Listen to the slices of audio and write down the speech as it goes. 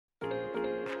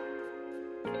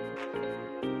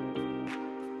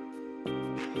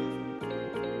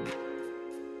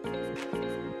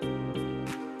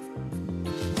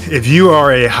If you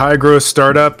are a high growth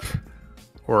startup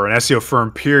or an SEO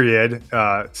firm, period,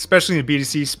 especially in the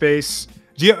B2C space,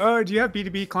 do you have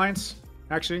B2B clients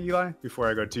actually, Eli? Before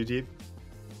I go too deep,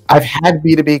 I've had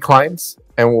B2B clients,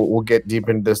 and we'll get deep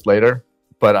into this later.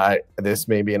 But this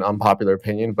may be an unpopular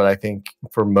opinion, but I think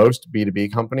for most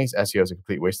B2B companies, SEO is a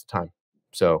complete waste of time.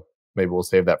 So maybe we'll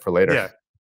save that for later. yeah,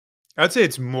 I'd say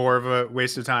it's more of a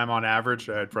waste of time on average.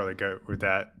 I'd probably go with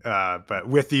that, but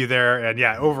with you there, and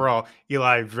yeah, overall,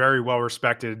 Eli, very well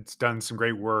respected. It's done some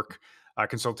great work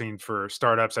consulting for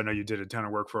startups. I know you did a ton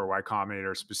of work for Y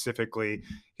Combinator specifically.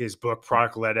 His book,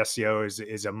 Product Led SEO,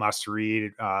 is a must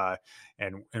read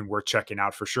and worth checking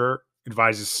out for sure.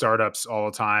 Advises startups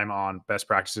all the time on best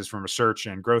practices from a search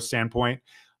and growth standpoint.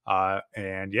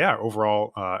 And yeah,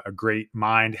 overall, a great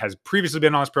mind. Has previously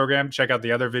been on this program. Check out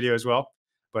the other video as well.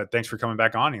 But thanks for coming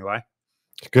back on, Eli.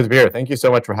 Good to be here. Thank you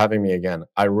so much for having me again.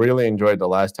 I really enjoyed the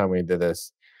last time we did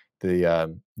this.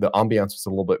 The ambiance was a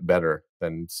little bit better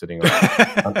than sitting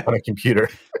on a computer.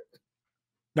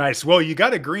 Nice. Well, you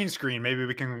got a green screen. Maybe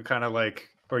we can kind of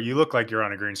or you look like you're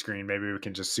on a green screen. Maybe we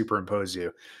can just superimpose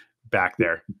you back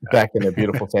there. Back in the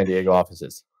beautiful San Diego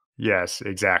offices. Yes,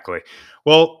 exactly.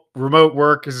 Well, remote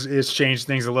work has changed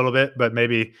things a little bit, but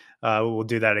maybe we'll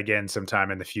do that again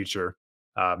sometime in the future.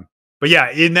 But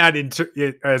yeah, in that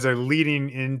as a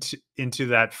leading into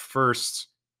that first,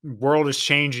 world is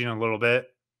changing a little bit.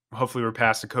 Hopefully, we're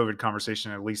past the COVID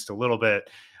conversation at least a little bit.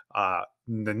 The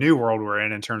new world we're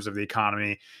in terms of the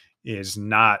economy is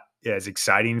not as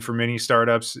exciting for many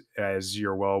startups, as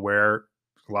you're well aware.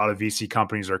 A lot of VC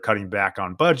companies are cutting back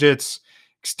on budgets,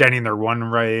 extending their run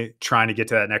rate, trying to get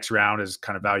to that next round as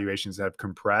kind of valuations have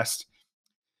compressed.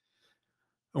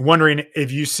 I'm wondering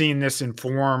if you've seen this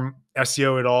inform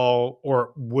SEO at all,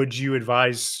 or would you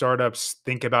advise startups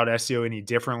think about SEO any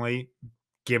differently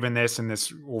given this and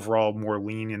this overall more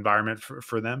lean environment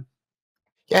for them?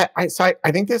 Yeah, I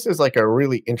think this is like a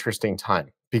really interesting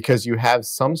time because you have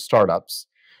some startups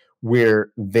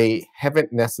where they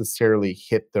haven't necessarily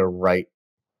hit the right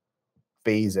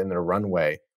phase in their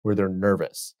runway where they're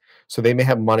nervous. So they may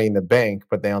have money in the bank,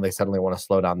 but they suddenly want to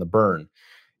slow down the burn.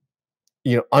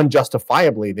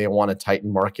 Unjustifiably, they want to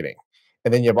tighten marketing.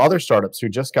 And then you have other startups who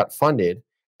just got funded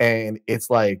and it's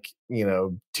like,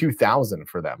 2000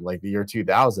 for them, like the year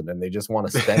 2000, and they just want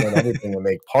to spend on everything and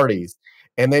make parties.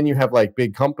 And then you have like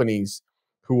big companies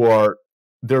who are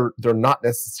they're not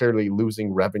necessarily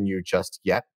losing revenue just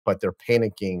yet, but they're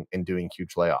panicking and doing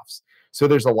huge layoffs. So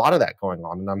there's a lot of that going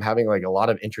on, and I'm having like a lot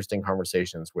of interesting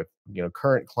conversations with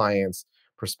current clients,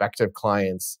 prospective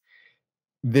clients.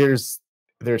 There's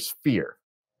fear,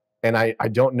 and I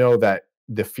don't know that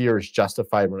the fear is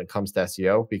justified when it comes to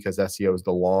SEO, because SEO is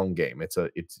the long game. It's a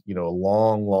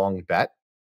long bet,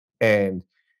 and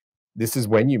this is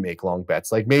when you make long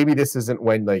bets. Like maybe this isn't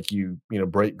when like you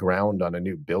break ground on a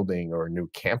new building or a new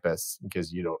campus,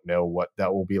 because you don't know what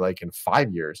that will be like in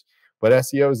 5 years. But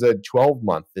SEO is a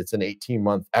 12-month, it's an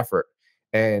 18-month effort,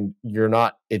 and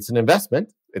it's an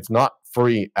investment. It's not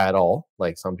free at all,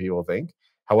 like some people think.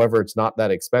 However, it's not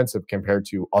that expensive compared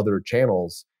to other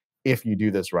channels if you do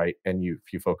this right and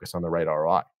if you focus on the right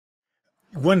ROI.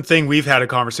 One thing we've had a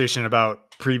conversation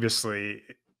about previously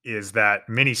is that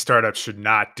many startups should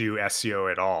not do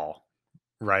SEO at all,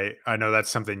 right? I know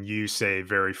that's something you say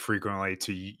very frequently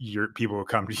to your people who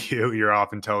come to you. You're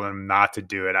often telling them not to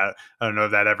do it. I don't know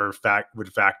if that ever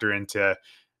would factor into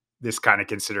this kind of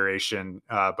consideration,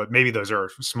 but maybe those are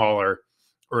smaller,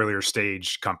 earlier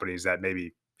stage companies that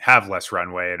maybe have less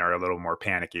runway and are a little more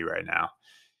panicky right now.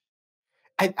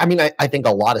 I think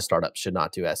a lot of startups should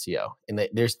not do SEO. And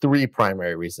there's three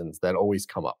primary reasons that always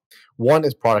come up. One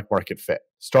is product market fit.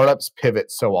 Startups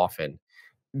pivot so often.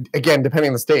 Again, depending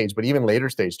on the stage, but even later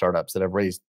stage startups that have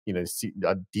raised,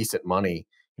 a decent money,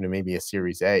 maybe a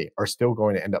Series A, are still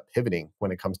going to end up pivoting when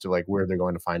it comes to like where they're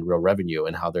going to find real revenue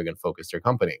and how they're going to focus their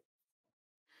company.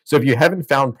 So if you haven't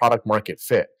found product market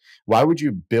fit, why would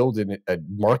you build a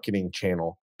marketing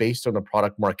channel based on a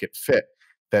product market fit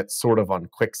that's sort of on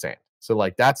quicksand? So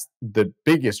like that's the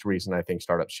biggest reason I think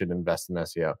startups should invest in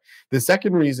SEO. The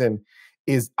second reason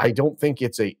is I don't think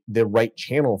it's the right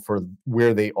channel for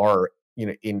where they are,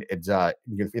 in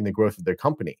the growth of their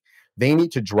company. They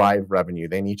need to drive revenue.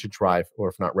 They need to drive, or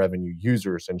if not revenue,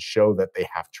 users, and show that they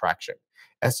have traction.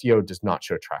 SEO does not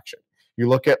show traction. You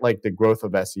look at like the growth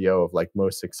of SEO of like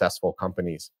most successful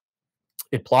companies,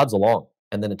 it plods along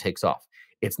and then it takes off.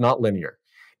 It's not linear.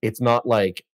 It's not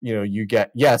like, you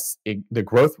get, the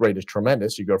growth rate is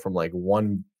tremendous. You go from like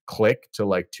 1 click to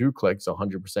like 2 clicks,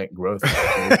 100% growth.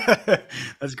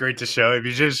 That's great to show. If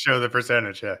you just show the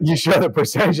percentage, yeah. You show the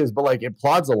percentages, but like it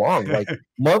plods along. Like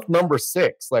month number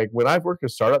 6, like when I've worked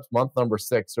with startups, month number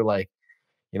 6, they're like,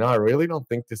 I really don't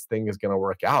think this thing is going to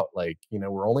work out. Like,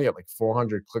 we're only at like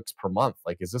 400 clicks per month.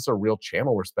 Like, is this a real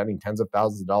channel? We're spending tens of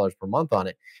thousands of dollars per month on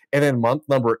it. And then month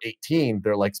number 18,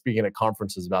 they're like speaking at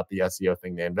conferences about the SEO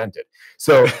thing they invented.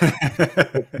 So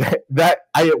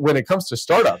when it comes to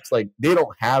startups, like they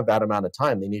don't have that amount of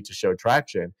time. They need to show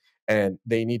traction and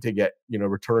they need to get,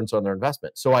 returns on their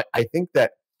investment. So I think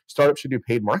that startups should do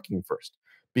paid marketing first,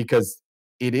 because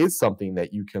it is something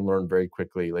that you can learn very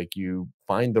quickly. Like you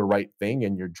find the right thing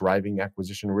and you're driving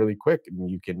acquisition really quick,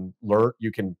 and you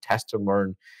can test and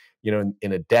learn, in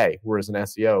a day. Whereas in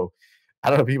SEO, I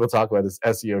don't know, people talk about this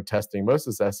SEO testing. Most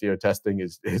of this SEO testing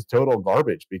is total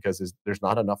garbage, because there's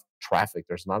not enough traffic.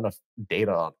 There's not enough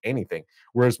data on anything.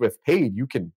 Whereas with paid, you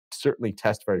can certainly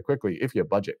test very quickly if you have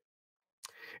budget.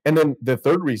 And then the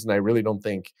third reason I really don't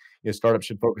think startups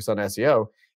should focus on SEO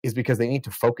is because they need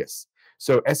to focus.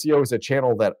 So SEO is a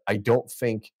channel that I don't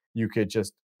think you could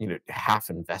just half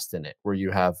invest in it, where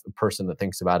you have a person that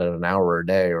thinks about it an hour a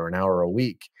day or an hour a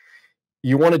week.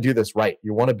 You want to do this right.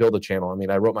 You want to build a channel. I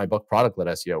mean, I wrote my book, Product-Led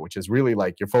SEO, which is really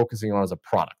like you're focusing on as a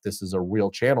product. This is a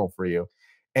real channel for you.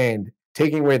 And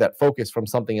taking away that focus from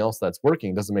something else that's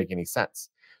working doesn't make any sense.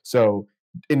 So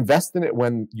invest in it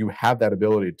when you have that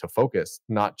ability to focus,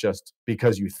 not just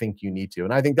because you think you need to.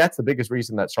 And I think that's the biggest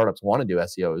reason that startups want to do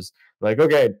SEO is like,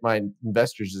 okay, my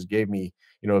investors just gave me,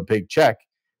 a big check.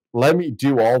 Let me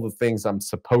do all the things I'm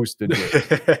supposed to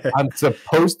do. I'm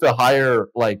supposed to hire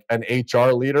like an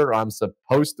HR leader. I'm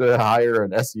supposed to hire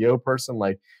an SEO person.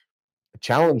 Like,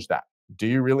 challenge that. Do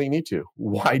you really need to?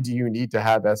 Why do you need to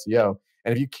have SEO?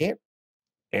 And if you can't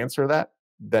answer that,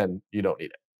 then you don't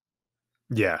need it.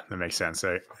 Yeah, that makes sense.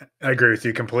 I agree with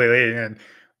you completely. And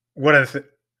one of the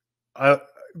uh,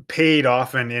 paid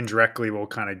often indirectly will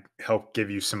kind of help give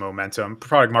you some momentum.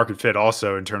 Product market fit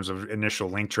also in terms of initial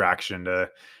link traction to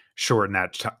shorten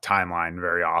that timeline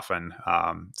very often.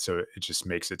 So it just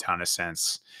makes a ton of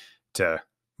sense to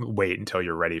wait until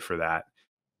you're ready for that.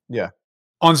 Yeah.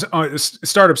 On a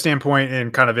startup standpoint,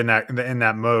 and kind of in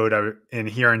that mode, and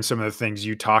hearing some of the things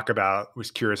you talk about,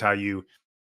 was curious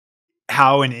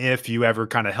how and if you ever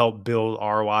kind of help build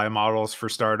ROI models for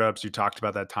startups. You talked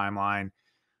about that timeline.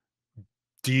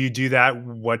 Do you do that?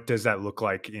 What does that look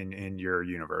like in your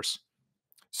universe?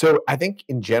 So I think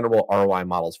in general, ROI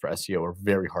models for SEO are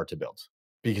very hard to build,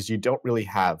 because you don't really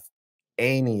have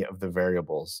any of the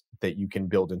variables that you can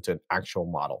build into an actual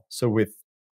model. So with,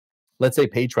 let's say,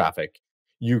 paid traffic,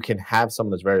 you can have some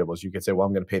of those variables. You can say, well,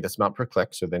 I'm going to pay this amount per click.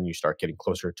 So then you start getting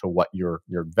closer to what your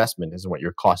investment is and what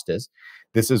your cost is.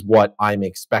 This is what I'm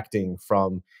expecting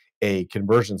from a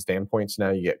conversion standpoint. So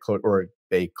now you get or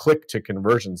a click to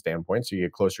conversion standpoint. So you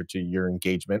get closer to your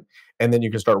engagement. And then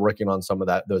you can start working on some of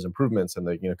those improvements and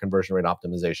the conversion rate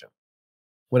optimization.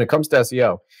 When it comes to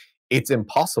SEO, it's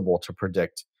impossible to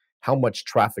predict how much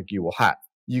traffic you will have.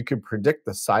 You can predict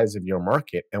the size of your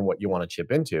market and what you want to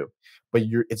chip into, but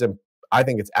I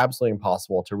think it's absolutely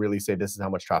impossible to really say this is how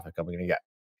much traffic I'm going to get.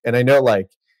 And I know, like,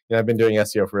 I've been doing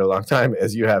SEO for a long time.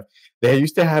 They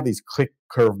used to have these click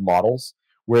curve models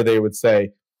where they would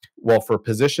say, well, for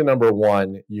position number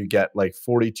 1, you get like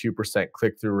 42%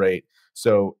 click through rate.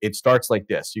 So it starts like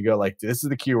this. You go like, this is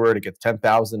the keyword. It gets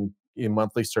 10,000 in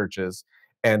monthly searches.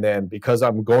 And then because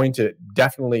I'm going to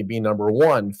definitely be number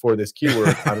 1 for this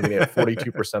keyword, I'm going to get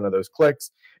 42% of those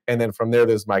clicks. And then from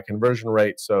there's my conversion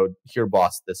rate. So here,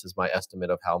 boss, this is my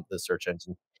estimate of how the search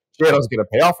engine channel is going to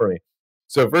pay off for me.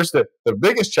 So first, the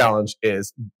biggest challenge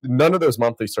is none of those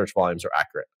monthly search volumes are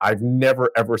accurate. I've never,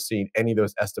 ever seen any of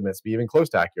those estimates be even close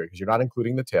to accurate, because you're not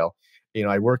including the tail.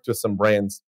 I worked with some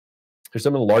brands. There's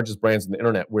some of the largest brands on the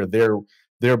internet where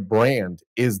their brand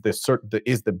is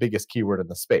the biggest keyword in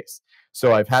the space.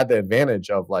 So I've had the advantage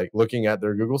of like looking at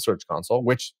their Google Search Console,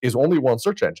 which is only one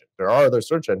search engine. There are other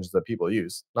search engines that people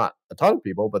use, not a ton of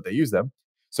people, but they use them.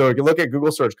 So you can look at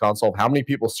Google Search Console, how many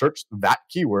people searched that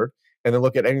keyword, and then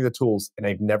look at any of the tools, and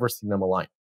I've never seen them align,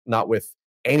 not with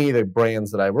any of the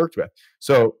brands that I worked with.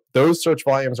 So those search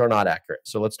volumes are not accurate.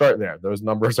 So let's start there. Those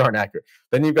numbers aren't accurate.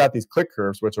 Then you've got these click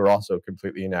curves, which are also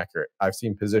completely inaccurate. I've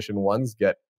seen position 1s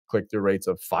get click-through rates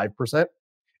of 5%,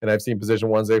 and I've seen position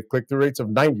 1s that have click-through rates of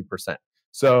 90%.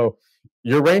 So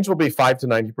your range will be 5 to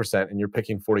 90%, and you're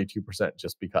picking 42%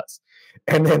 just because.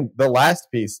 And then the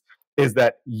last piece is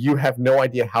that you have no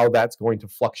idea how that's going to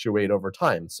fluctuate over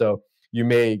time. So you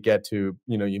may get to,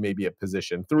 you may be at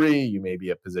position 3, you may be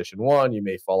at position 1, you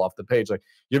may fall off the page. Like,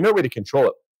 you have no way to control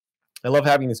it. I love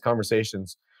having these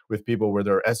conversations with people where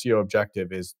their SEO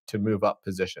objective is to move up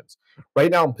positions.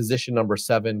 Right now, I'm position number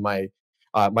 7. My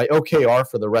OKR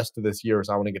for the rest of this year is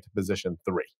I want to get to position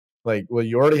 3. Like, well,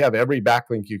 you already have every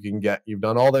backlink you can get. You've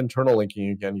done all the internal linking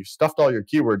you can. You've stuffed all your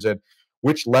keywords in.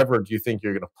 Which lever do you think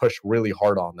you're going to push really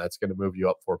hard on that's going to move you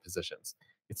up 4 positions?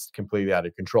 It's completely out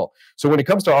of control. So when it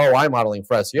comes to ROI modeling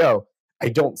for SEO, I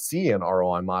don't see an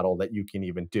ROI model that you can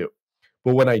even do.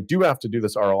 But when I do have to do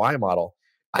this ROI model,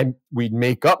 we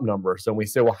make up numbers and we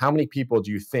say, well, how many people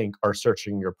do you think are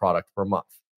searching your product per month?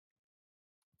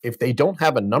 If they don't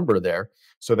have a number there,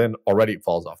 so then already it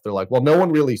falls off. They're like, well, no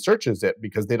one really searches it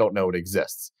because they don't know it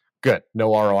exists. Good,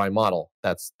 no ROI model.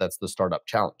 That's the startup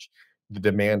challenge. The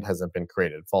demand hasn't been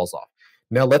created. It falls off.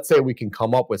 Now, let's say we can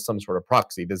come up with some sort of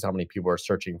proxy. This is how many people are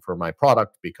searching for my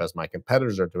product because my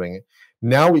competitors are doing it.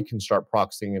 Now we can start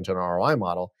proxying into an ROI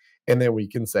model, and then we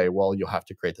can say, well, you'll have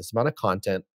to create this amount of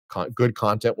content. Good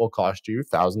content will cost you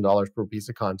 $1,000 per piece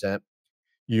of content.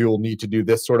 You'll need to do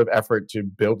this sort of effort to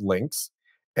build links,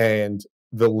 and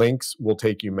the links will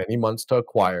take you many months to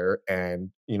acquire.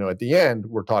 And at the end,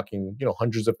 we're talking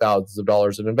hundreds of thousands of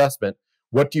dollars in investment.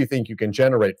 What do you think you can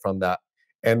generate from that?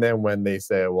 And then when they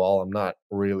say, well, I'm not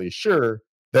really sure,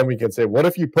 then we can say, what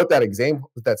if you put that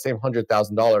same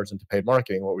 $100,000 into paid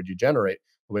marketing? What would you generate?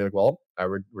 We'll be like, well, I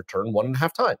would return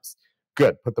 1.5 times.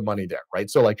 Good, put the money there, right?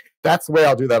 So like that's the way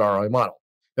I'll do that ROI model.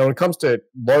 Now, when it comes to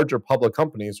larger public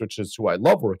companies, which is who I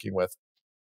love working with,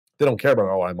 they don't care about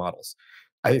ROI models.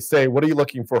 I say, what are you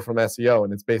looking for from SEO?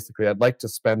 And it's basically, I'd like to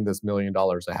spend this $1 million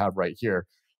I have right here.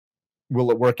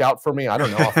 Will it work out for me? I don't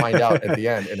know. I'll find out at the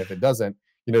end. And if it doesn't,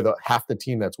 half the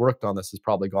team that's worked on this has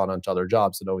probably gone on to other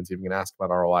jobs, so no one's even going to ask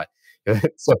about ROI.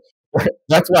 So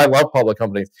that's why I love public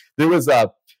companies. There was, I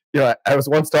was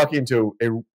once talking to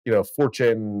a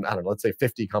Fortune, I don't know, let's say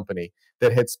 50 company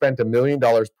that had spent $1 million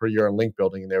per year on link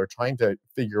building, and they were trying to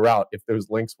figure out if those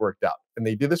links worked out. And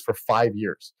they did this for 5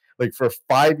 years. Like for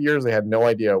 5 years, they had no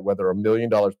idea whether $1 million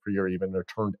per year even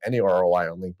returned any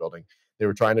ROI on link building. They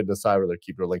were trying to decide whether to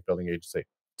keep their link building agency.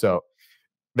 So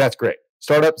that's great.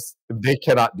 Startups, they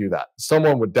cannot do that.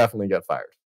 Someone would definitely get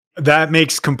fired. That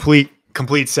makes complete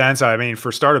sense. I mean,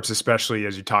 for startups, especially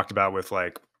as you talked about with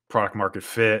like product market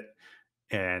fit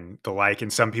and the like,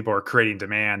 and some people are creating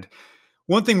demand.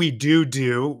 One thing we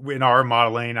do in our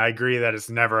modeling, I agree that it's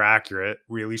never accurate.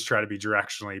 We at least try to be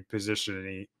directionally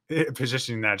positioning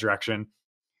that direction.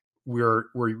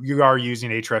 You are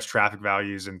using Ahrefs traffic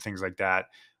values and things like that.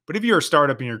 But if you're a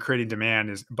startup and you're creating demand,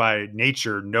 is by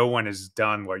nature, no one has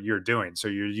done what you're doing. So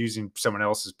you're using someone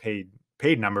else's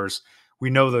paid numbers. We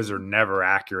know those are never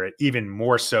accurate, even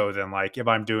more so than like if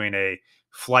I'm doing a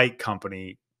flight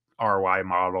company ROI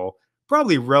model,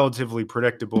 probably relatively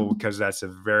predictable because that's a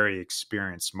very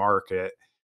experienced market.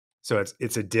 So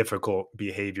it's a difficult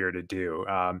behavior to do.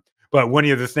 But one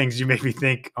of the things you make me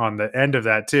think on the end of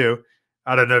that too,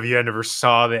 I don't know if you ever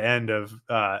saw the end of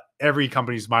every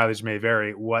company's mileage may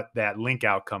vary, what that link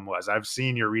outcome was. I've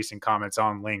seen your recent comments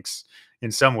on links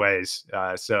in some ways.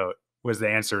 So was the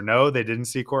answer no, they didn't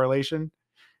see correlation?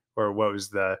 Or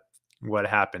what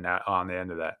happened on the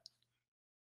end of that?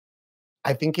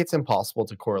 I think it's impossible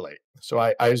to correlate. So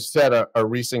I just had a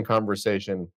recent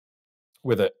conversation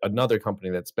with another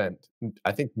company that spent,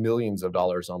 I think, millions of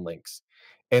dollars on links.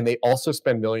 And they also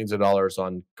spend millions of dollars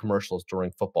on commercials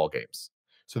during football games.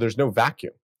 So there's no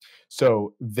vacuum.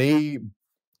 So they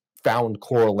found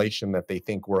correlation that they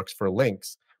think works for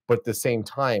links. But at the same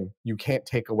time, you can't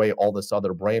take away all this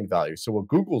other brand value. So what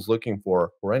Google's looking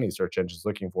for, or any search engine's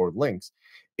looking for with links,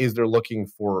 is they're looking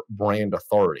for brand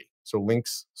authority. So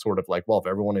links sort of like, well, if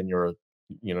everyone in your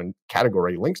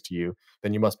category links to you,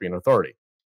 then you must be an authority.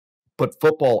 But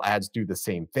football ads do the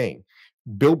same thing.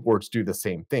 Billboards do the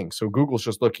same thing. So Google's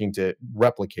just looking to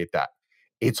replicate that.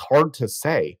 It's hard to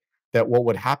say that what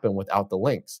would happen without the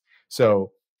links.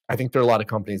 So I think there are a lot of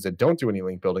companies that don't do any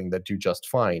link building that do just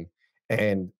fine.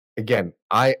 And again,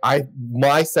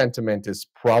 my sentiment is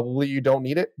probably you don't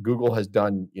need it. Google has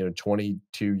done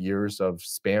 22 years of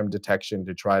spam detection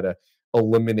to try to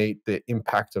eliminate the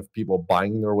impact of people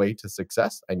buying their way to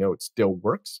success. I know it still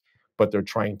works, but they're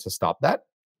trying to stop that.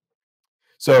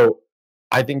 So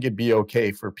I think it'd be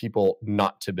okay for people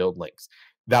not to build links.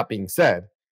 That being said,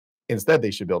 instead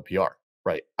they should build PR,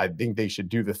 right? I think they should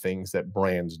do the things that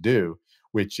brands do,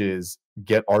 which is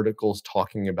get articles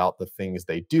talking about the things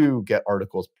they do, get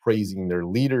articles praising their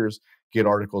leaders, get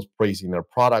articles praising their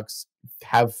products,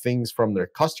 have things from their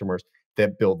customers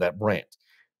that build that brand.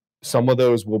 Some of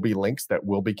those will be links that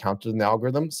will be counted in the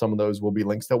algorithm. Some of those will be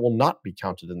links that will not be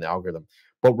counted in the algorithm.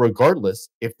 But regardless,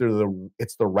 if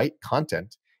it's the right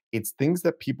content, it's things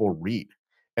that people read.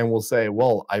 and will say,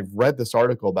 well, I've read this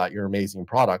article about your amazing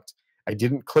product. I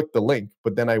didn't click the link,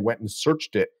 but then I went and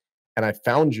searched it and I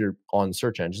found you on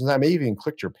search engines. I may even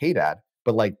clicked your paid ad,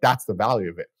 but like that's the value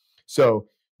of it. So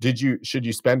should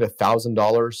you spend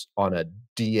 $1,000 on a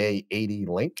DA80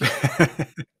 link?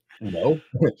 No.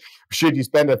 Should you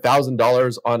spend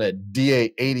 $1,000 on a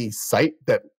DA80 site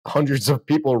that hundreds of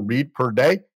people read per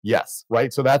day? Yes.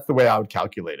 Right. So that's the way I would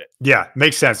calculate it. Yeah,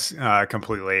 makes sense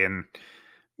completely. And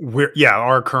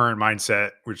our current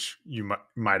mindset, which you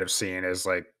might have seen, is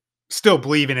like still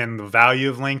believing in the value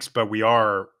of links, but we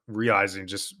are realizing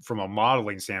just from a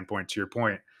modeling standpoint, to your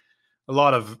point, a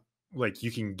lot of like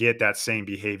you can get that same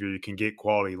behavior, you can get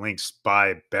quality links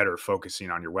by better focusing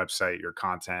on your website, your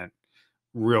content,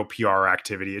 real PR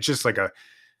activity. It's just like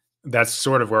that's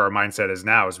sort of where our mindset is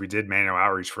now. Is we did manual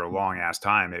outreach for a long ass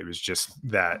time. It was just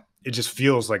that it just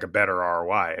feels like a better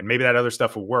ROI, and maybe that other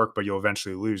stuff will work, but you'll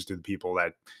eventually lose to the people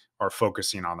that are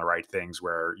focusing on the right things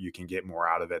where you can get more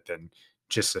out of it than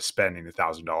just spending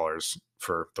 $1,000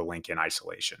 for the link in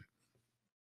isolation.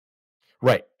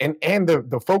 Right. And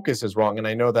the focus is wrong. And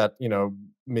I know that,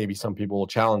 maybe some people will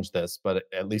challenge this, but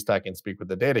at least I can speak with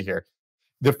the data here.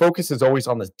 The focus is always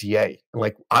on this DA. And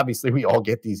like obviously we all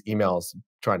get these emails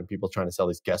people trying to sell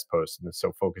these guest posts, and it's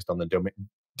so focused on the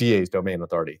DA's domain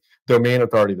authority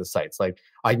of the sites. Like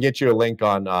I can get you a link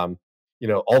on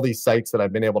all these sites that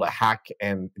I've been able to hack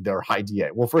and they're high DA.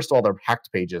 Well, first of all, they're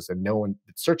hacked pages and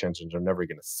search engines are never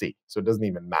going to see. So it doesn't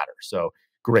even matter. So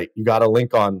great. You got a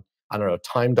link on, I don't know,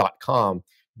 time.com,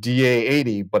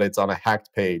 DA80, but it's on a hacked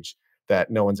page that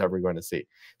no one's ever going to see.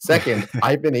 Second,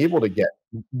 I've been able to get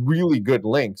really good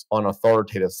links on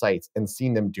authoritative sites and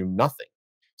seen them do nothing.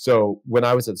 So when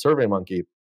I was at SurveyMonkey,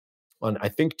 on I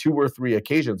think 2 or 3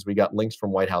 occasions, we got links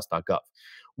from whitehouse.gov.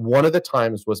 One of the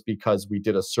times was because we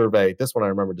did a survey. This one I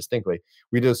remember distinctly.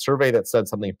 We did a survey that said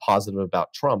something positive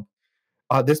about Trump.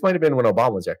 This might have been when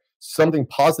Obama was there. Something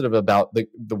positive about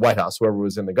the White House, whoever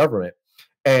was in the government,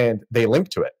 and they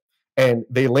linked to it. And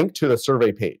they linked to the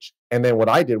survey page. And then what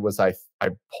I did was I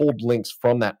pulled links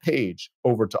from that page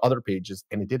over to other pages,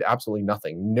 and it did absolutely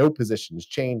nothing. No positions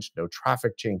changed, no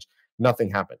traffic changed, nothing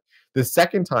happened. The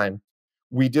second time,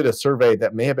 we did a survey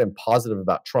that may have been positive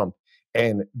about Trump,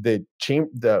 and the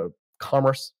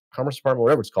Commerce Department,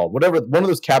 whatever it's called, one of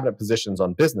those cabinet positions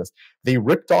on business, they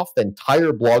ripped off the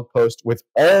entire blog post with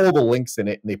all the links in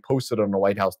it, and they posted it on the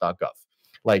whitehouse.gov.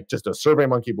 Like just a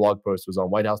SurveyMonkey blog post was on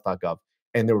whitehouse.gov,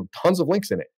 and there were tons of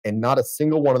links in it, and not a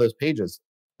single one of those pages,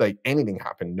 like anything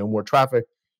happened. No more traffic,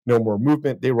 no more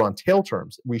movement. They were on tail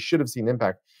terms. We should have seen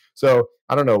impact. So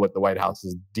I don't know what the White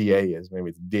House's DA is. Maybe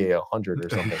it's DA 100 or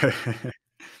something.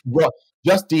 Well,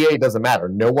 just DA doesn't matter.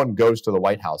 No one goes to the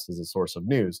White House as a source of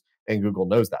news, and Google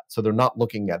knows that. So they're not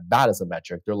looking at that as a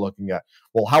metric. They're looking at,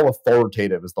 well, how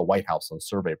authoritative is the White House on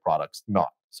survey products? Not.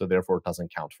 So therefore, it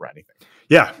doesn't count for anything.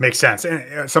 Yeah, makes sense.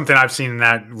 And something I've seen in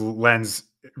that lens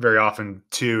very often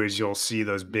too is you'll see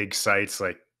those big sites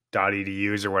like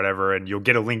 .edus or whatever, and you'll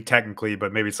get a link technically,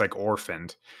 but maybe it's like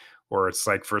orphaned, or it's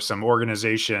like for some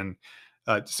organization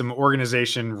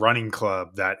running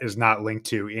club that is not linked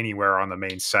to anywhere on the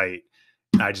main site.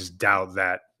 I just doubt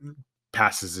that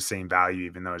passes the same value,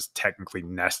 even though it's technically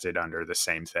nested under the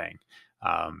same thing.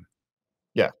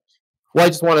 Yeah. Well, I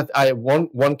just want to,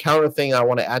 one counter thing I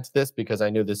want to add to this, because I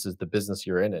know this is the business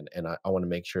you're in, and I want to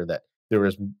make sure that there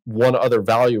is one other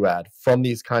value add from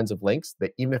these kinds of links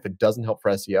that even if it doesn't help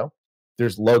for SEO,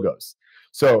 there's logos.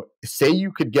 So say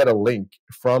you could get a link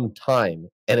from Time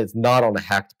and it's not on a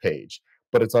hacked page,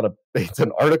 but it's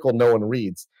an article no one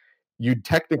reads. You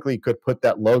technically could put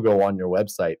that logo on your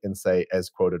website and say, as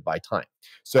quoted by Time.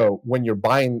 So when you're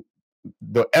buying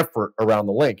the effort around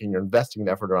the link and you're investing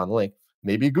the effort around the link,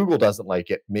 maybe Google doesn't like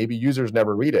it, maybe users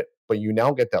never read it, but you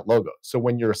now get that logo. So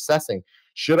when you're assessing,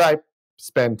 should I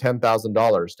spend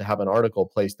 $10,000 to have an article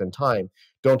placed in Time,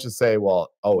 don't just say, well,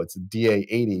 it's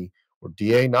DA80 or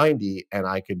DA90, and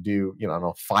I could do, I don't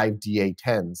know, 5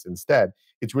 DA10s instead.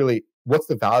 It's really, what's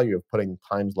the value of putting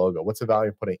Time's logo? What's the value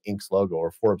of putting Inc.'s logo or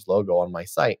Forbes logo on my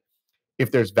site? If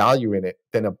there's value in it,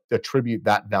 then attribute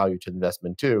that value to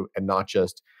investment too, and not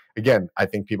just, again, I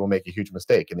think people make a huge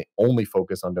mistake and they only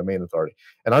focus on domain authority.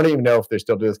 And I don't even know if they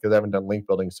still do this because I haven't done link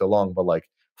building so long, but like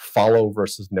follow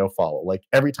versus no follow. Like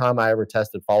every time I ever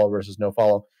tested follow versus no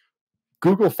follow,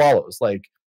 Google follows. Like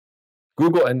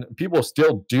Google, and people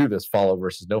still do this follow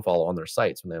versus no follow on their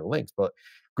sites when they have links, but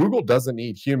Google doesn't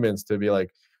need humans to be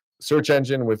like, search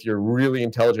engine with your really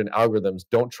intelligent algorithms,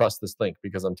 don't trust this link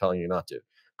because I'm telling you not to.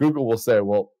 Google will say,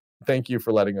 well, thank you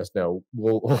for letting us know.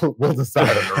 We'll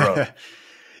decide on our own.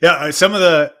 Yeah, some of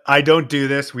the I don't do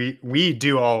this. We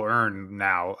do all earn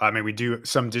now. I mean, we do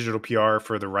some digital PR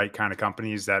for the right kind of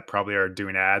companies that probably are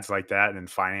doing ads like that and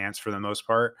finance for the most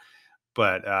part.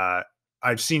 But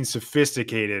I've seen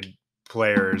sophisticated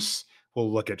players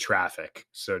will look at traffic.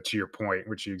 So to your point,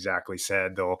 which you exactly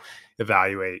said, they'll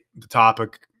evaluate the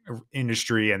topic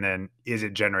industry and then is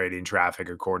it generating traffic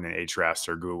according to Ahrefs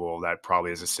or Google? That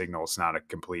probably is a signal. It's not a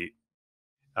complete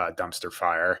dumpster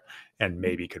fire and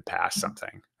maybe could pass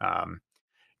something.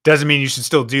 Doesn't mean you should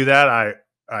still do that.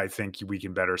 I think we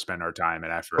can better spend our time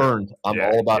and effort. Earned. I'm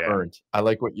Yeah, all about yeah, earned. I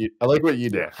like what you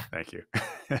do. yeah. Thank you.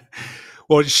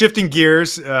 Well, shifting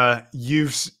gears,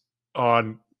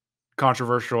 on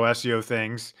controversial SEO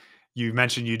things. You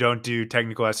mentioned you don't do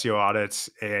technical SEO audits,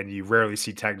 and you rarely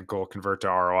see technical convert to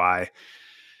ROI.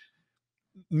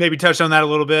 Maybe touch on that a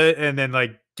little bit, and then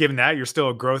like given that you're still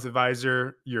a growth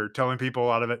advisor, you're telling people a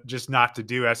lot of it just not to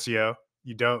do SEO.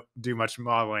 You don't do much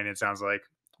modeling. It sounds like.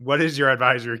 What does your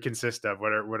advisory consist of?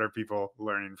 What are people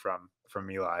learning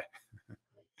from Eli?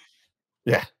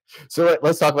 Yeah. So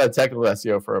let's talk about technical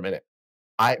SEO for a minute.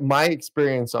 My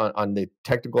experience on the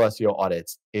technical SEO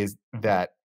audits is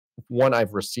that one,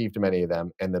 I've received many of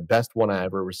them, and the best one I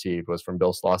ever received was from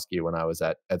Bill Slosky when I was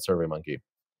at SurveyMonkey.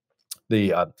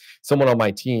 The Someone on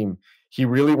my team, he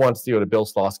really wants to see what a Bill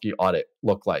Slosky audit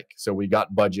looked like. So we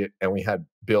got budget and we had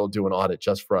Bill do an audit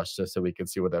just for us, just so we could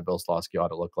see what that Bill Slosky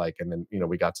audit looked like. And then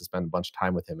we got to spend a bunch of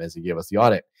time with him as he gave us the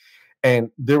audit.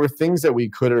 And there were things that we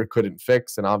could or couldn't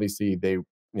fix, and obviously Bill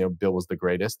was the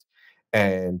greatest,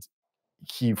 and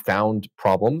he found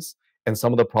problems, and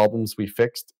some of the problems we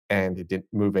fixed and it didn't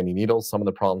move any needles. Some of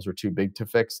the problems were too big to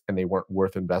fix and they weren't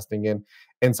worth investing in.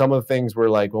 And some of the things were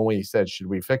like, when we said, should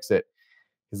we fix it?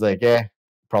 He's like,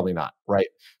 probably not. Right.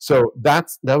 So that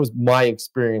was my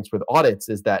experience with audits,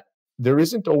 is that there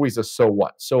isn't always a so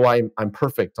what. So I'm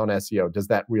perfect on SEO. Does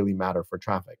that really matter for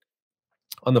traffic?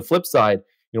 On the flip side,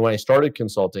 when I started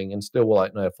consulting and still while I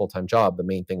had a full-time job, the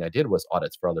main thing I did was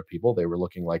audits for other people. They were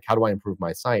looking like, how do I improve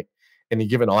my site? And you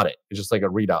give an audit. It's just like a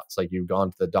readout. It's like you've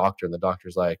gone to the doctor and the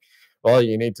doctor's like, well,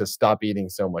 you need to stop eating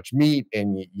so much meat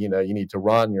and you need to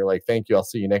run. You're like, thank you. I'll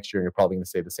see you next year. And you're probably going to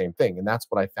say the same thing. And that's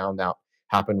what I found out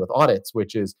happened with audits,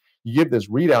 which is you give this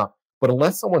readout, but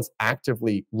unless someone's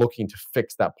actively looking to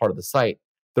fix that part of the site,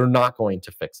 they're not going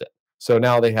to fix it. So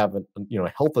now they have a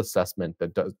health assessment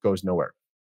that goes nowhere.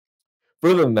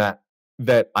 Further than that,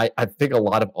 I think a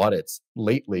lot of audits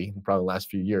lately, probably the last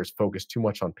few years, focus too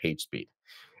much on page speed.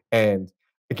 And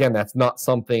again, that's not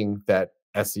something that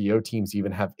SEO teams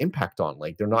even have impact on.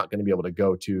 Like they're not going to be able to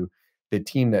go to the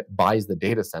team that buys the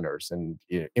data centers and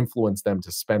influence them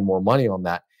to spend more money on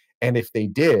that. And if they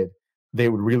did, they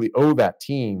would really owe that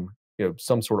team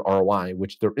some sort of ROI,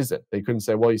 which there isn't. They couldn't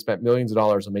say, well, you spent millions of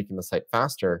dollars on making the site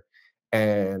faster,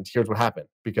 and here's what happened,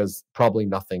 because probably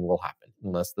nothing will happen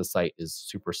unless the site is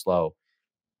super slow.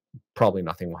 Probably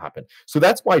nothing will happen. So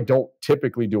that's why I don't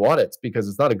typically do audits, because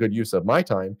it's not a good use of my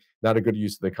time, not a good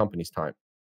use of the company's time.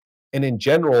 And in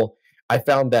general, I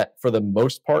found that for the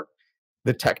most part,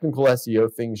 the technical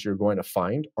SEO things you're going to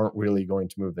find aren't really going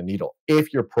to move the needle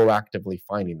if you're proactively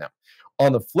finding them.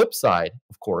 On the flip side,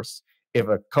 of course, if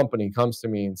a company comes to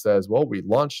me and says, well, we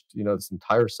launched this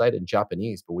entire site in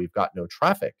Japanese, but we've got no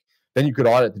traffic, then you could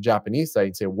audit the Japanese site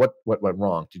and say, what went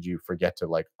wrong? Did you forget to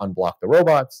unblock the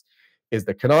robots? Is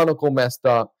the canonical messed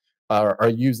up? Are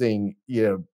using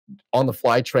on the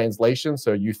fly translation,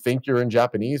 so you think you're in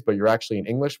Japanese but you're actually in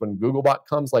English when Googlebot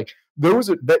comes? Like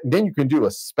then you can do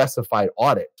a specified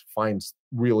audit to find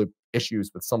real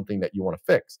issues with something that you want to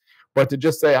fix. But to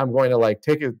just say I'm going to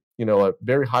take a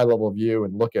very high level view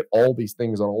and look at all these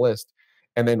things on a list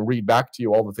and then read back to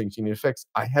you all the things you need to fix,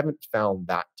 I haven't found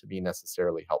that to be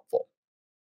necessarily helpful.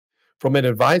 From an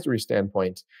advisory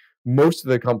standpoint, most of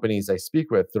the companies I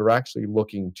speak with, they're actually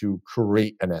looking to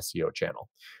create an SEO channel.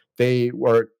 They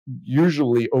were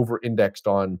usually over-indexed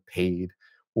on paid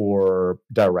or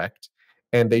direct,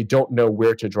 and they don't know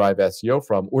where to drive SEO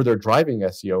from, or they're driving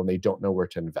SEO and they don't know where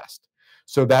to invest.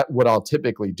 So that what I'll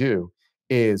typically do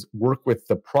is work with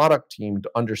the product team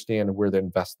to understand where the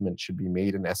investment should be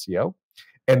made in SEO.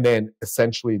 And then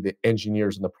essentially the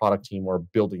engineers and the product team are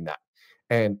building that.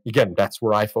 And again, that's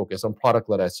where I focus on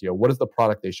product-led SEO. What is the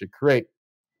product they should create?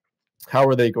 How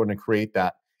are they going to create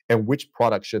that? And which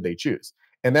product should they choose?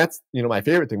 And that's, my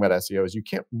favorite thing about SEO is you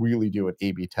can't really do an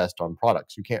A/B test on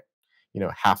products. You can't,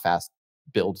 half-ass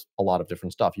build a lot of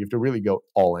different stuff. You have to really go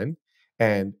all in.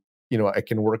 And, I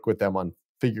can work with them on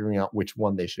figuring out which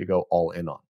one they should go all in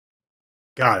on.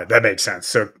 Got it. That makes sense.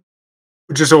 So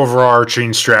just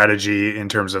overarching strategy in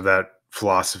terms of that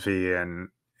philosophy and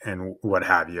and what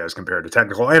have you as compared to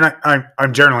technical. And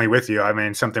I'm generally with you. I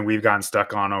mean, something we've gotten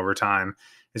stuck on over time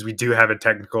is we do have a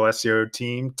technical SEO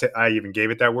team. I even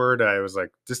gave it that word. I was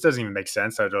like, this doesn't even make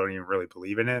sense. I don't even really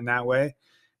believe in it in that way,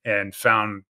 and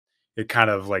found it kind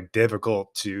of like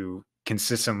difficult to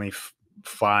consistently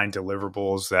find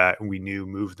deliverables that we knew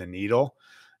moved the needle.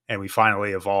 And we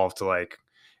finally evolved to like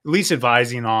at least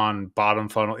advising on bottom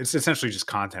funnel. It's essentially just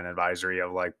content advisory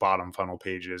of like bottom funnel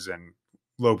pages and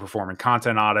low performing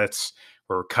content audits.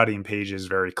 We're cutting pages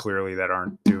very clearly that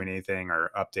aren't doing anything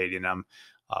or updating them,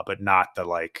 but not the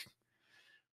like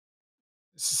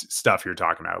stuff you're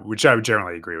talking about, which I would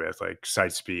generally agree with, like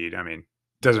site speed. I mean,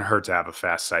 doesn't hurt to have a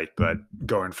fast site, but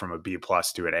going from a B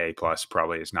plus to an A plus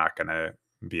probably is not going to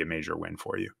be a major win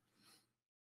for you.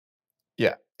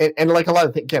 Yeah, and like a lot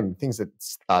of again things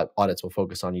that audits will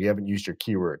focus on. You haven't used your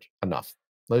keyword enough.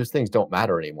 Those things don't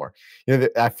matter anymore. You know,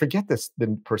 I forget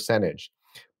the percentage,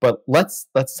 but let's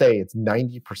say it's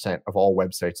 90% of all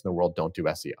websites in the world don't do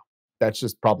SEO. That's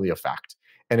just probably a fact.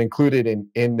 And included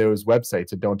in those websites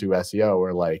that don't do SEO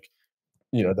are like,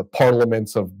 you know, the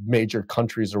parliaments of major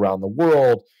countries around the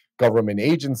world, government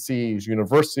agencies,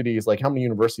 universities. Like, how many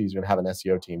universities even have an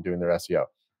SEO team doing their SEO?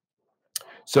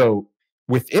 So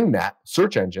within that,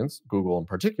 search engines, Google in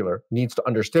particular, needs to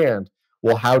understand,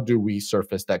 well, how do we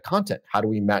surface that content? How do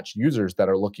we match users that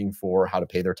are looking for how to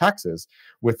pay their taxes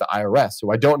with the IRS?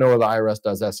 So I don't know whether the IRS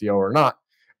does SEO or not.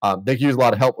 They can use a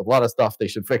lot of help with a lot of stuff. They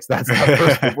should fix that stuff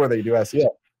first before they do SEO.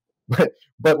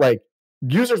 But like,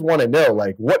 users want to know,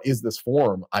 like, what is this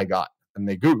form I got? And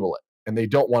they Google it, and they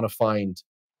don't want to find,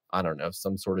 I don't know,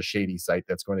 some sort of shady site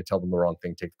that's going to tell them the wrong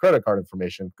thing, take the credit card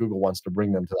information. Google wants to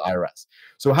bring them to the IRS.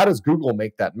 So how does Google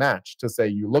make that match to say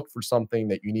you look for something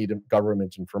that you need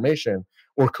government information,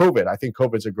 or COVID? I think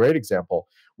COVID's a great example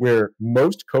where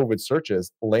most COVID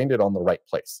searches landed on the right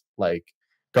place, like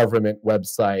government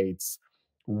websites,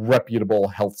 reputable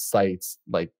health sites,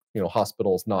 like, you know,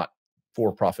 hospitals, not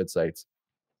for-profit sites.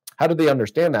 How do they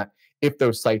understand that if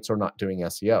those sites are not doing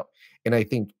SEO? And I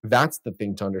think that's the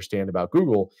thing to understand about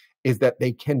Google, is that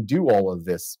they can do all of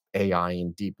this AI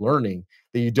and deep learning,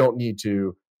 that you don't need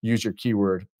to use your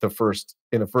keyword in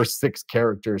the first 6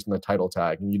 characters in the title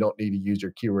tag, and you don't need to use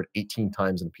your keyword 18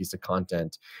 times in a piece of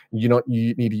content. You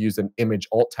need to use an image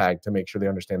alt tag to make sure they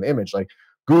understand the image. Like,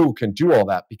 Google can do all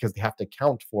that because they have to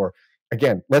account for,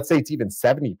 again, let's say it's even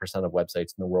 70% of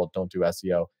websites in the world don't do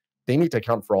SEO. They need to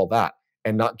account for all that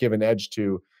and not give an edge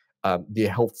to the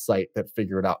health site that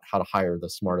figured out how to hire the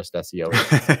smartest SEO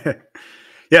agents.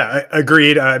 Yeah,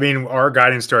 agreed. I mean, our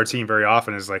guidance to our team very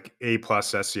often is like A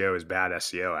plus SEO is bad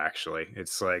SEO. Actually,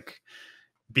 it's like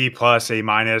B plus, A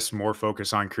minus, more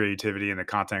focus on creativity and the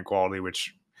content quality,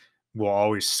 which will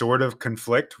always sort of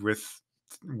conflict with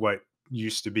what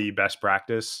used to be best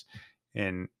practice,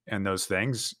 and those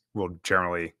things will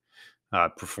generally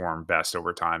perform best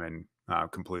over time. And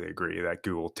completely agree that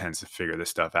Google tends to figure this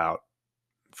stuff out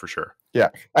for sure. Yeah,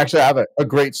 actually, I have a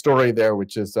great story there,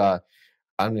 which is I'm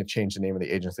going to change the name of the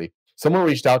agency. Someone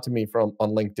reached out to me from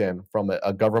on LinkedIn from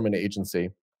a government agency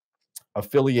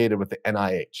affiliated with the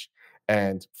NIH,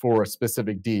 and for a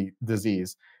specific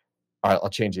disease. All right, I'll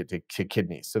change it to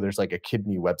kidneys. So there's like a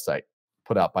kidney website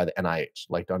put out by the NIH,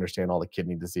 like to understand all the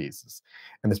kidney diseases.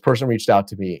 And this person reached out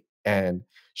to me, and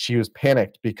she was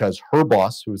panicked because her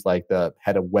boss, who's like the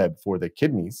head of web for the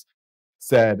kidneys,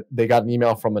 said they got an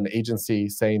email from an agency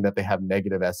saying that they have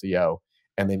negative SEO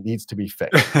and it needs to be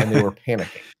fixed. And they were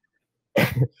panicking.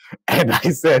 And I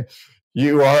said,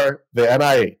 you are the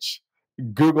NIH.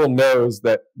 Google knows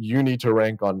that you need to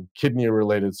rank on kidney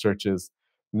related searches.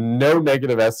 No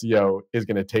negative SEO is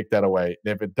going to take that away.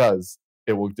 And if it does,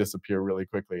 it will disappear really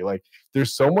quickly. Like,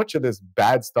 there's so much of this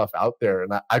bad stuff out there.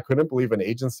 And I couldn't believe an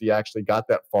agency actually got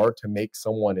that far to make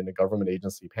someone in a government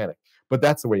agency panic. But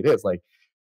that's the way it is. Like,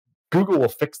 Google will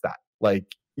fix that. Like,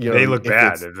 you They know, look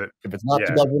bad. Is it? if it's not the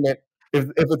Yeah. government, if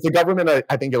it's the government,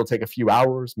 I think it'll take a few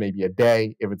hours, maybe a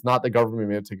day. If it's not the government,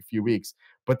 maybe it'll take a few weeks.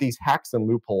 But these hacks and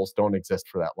loopholes don't exist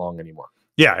for that long anymore.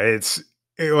 Yeah,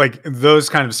 like those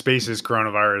kind of spaces,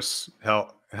 coronavirus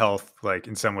health, like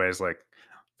in some ways, like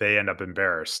they end up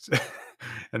embarrassed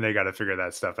and they got to figure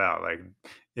that stuff out. Like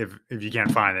if you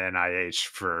can't find the NIH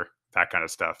for that kind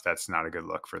of stuff, that's not a good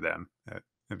look for them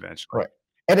eventually. Right.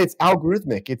 And it's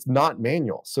algorithmic, it's not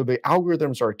manual. So the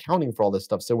algorithms are accounting for all this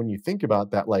stuff. So when you think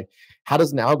about that, like, how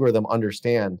does an algorithm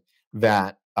understand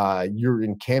that you're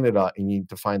in Canada and you need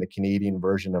to find the Canadian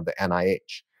version of the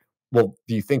NIH? Well,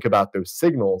 do you think about those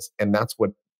signals? And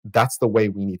that's the way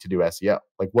we need to do SEO.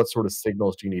 Like, what sort of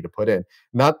signals do you need to put in?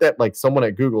 Not that like someone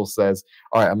at Google says,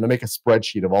 all right, I'm going to make a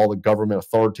spreadsheet of all the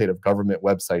authoritative government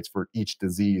websites for each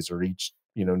disease or each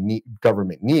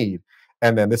government need,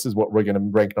 and then this is what we're going to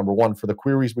rank number one for the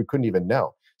queries we couldn't even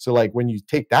know. So like when you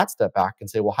take that step back and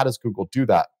say, well, how does Google do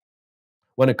that?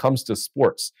 When it comes to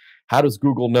sports, how does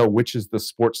Google know which is the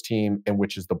sports team and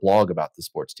which is the blog about the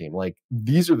sports team? Like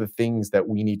these are the things that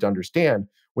we need to understand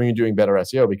when you're doing better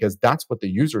SEO, because that's what the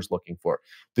user's looking for.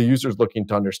 The user's looking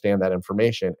to understand that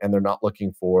information, and they're not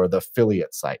looking for the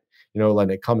affiliate site. When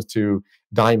it comes to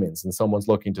diamonds and someone's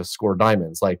looking to score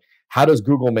diamonds, like how does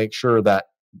Google make sure that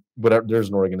whatever there's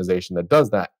an organization that does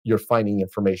that, you're finding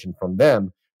information from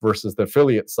them versus the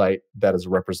affiliate site that is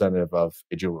representative of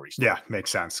a jewelry store? Yeah,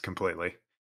 makes sense completely.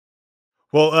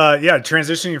 Well, yeah,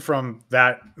 transitioning from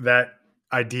that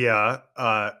idea,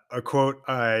 a quote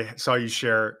I saw you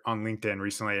share on LinkedIn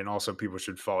recently, and also people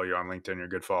should follow you on LinkedIn. You're a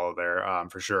good follow there,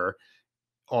 for sure.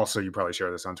 Also, you probably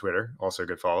share this on Twitter. Also a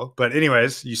good follow. But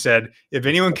anyways, you said, if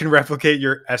anyone can replicate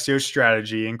your SEO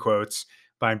strategy in quotes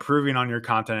by improving on your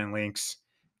content and links,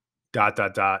 dot,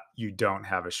 dot, dot, you don't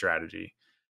have a strategy.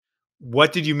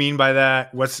 What did you mean by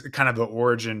that? What's kind of the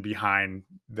origin behind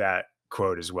that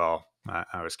quote as well?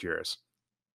 I was curious.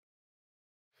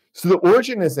 So the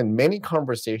origin is in many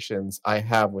conversations I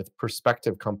have with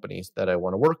prospective companies that I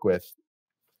want to work with,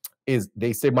 is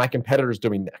they say my competitor's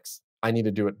doing this. I need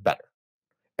to do it better.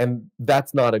 And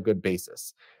that's not a good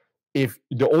basis. If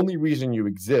the only reason you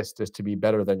exist is to be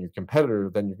better than your competitor,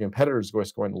 then your competitor is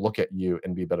just going to look at you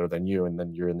and be better than you. And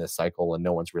then you're in this cycle and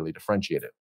no one's really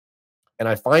differentiated. And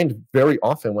I find very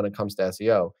often when it comes to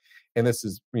SEO, and this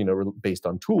is based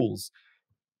on tools,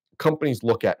 companies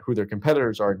look at who their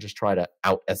competitors are and just try to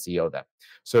out SEO them.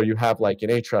 So you have like in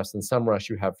Ahrefs and SEMrush,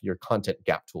 you have your content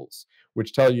gap tools,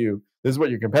 which tell you this is what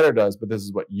your competitor does, but this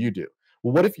is what you do.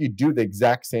 Well, what if you do the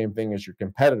exact same thing as your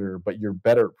competitor, but you're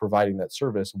better at providing that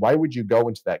service? Why would you go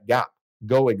into that gap?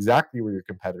 Go exactly where your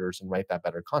competitors and write that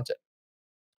better content.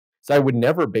 So I would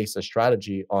never base a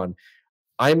strategy on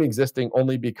I'm existing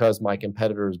only because my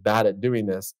competitor is bad at doing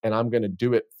this, and I'm going to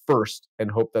do it first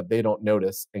and hope that they don't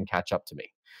notice and catch up to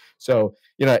me. So,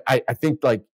 I think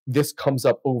like this comes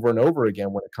up over and over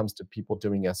again when it comes to people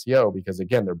doing SEO, because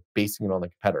again, they're basing it on the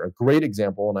competitor. A great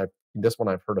example, and this one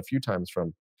I've heard a few times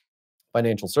from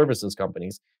financial services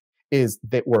companies, is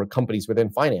that were companies within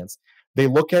finance. They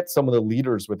look at some of the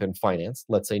leaders within finance,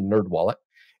 let's say NerdWallet,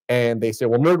 and they say,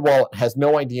 well, NerdWallet has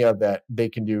no idea that they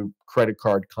can do credit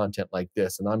card content like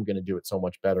this, and I'm going to do it so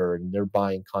much better. And they're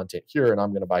buying content here, and I'm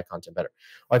going to buy content better.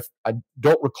 I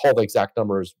don't recall the exact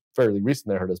numbers. Fairly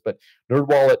recently I heard this, but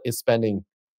NerdWallet is spending,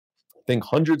 I think,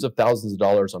 hundreds of thousands of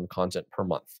dollars on content per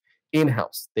month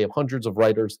in-house. They have hundreds of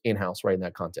writers in-house writing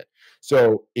that content.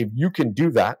 So if you can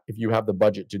do that, if you have the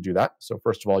budget to do that, so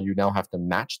first of all, you now have to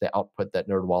match the output that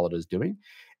NerdWallet is doing.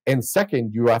 And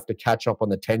second, you have to catch up on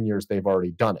the 10 years they've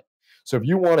already done it. So if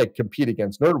you want to compete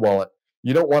against NerdWallet,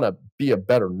 you don't want to be a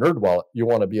better NerdWallet. You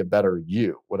want to be a better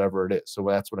you, whatever it is. So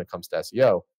that's when it comes to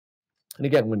SEO. And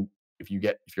again, if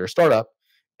you're a startup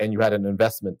and you had an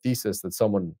investment thesis that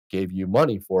someone gave you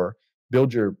money for,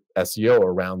 build your SEO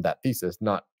around that thesis,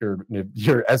 not your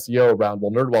SEO around,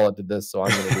 well, NerdWallet did this, so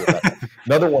I'm going to do it better.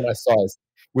 Another one I saw is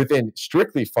within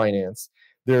strictly finance,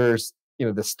 there's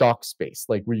the stock space,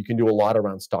 like where you can do a lot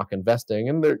around stock investing.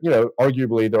 And there,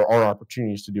 arguably there are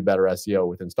opportunities to do better SEO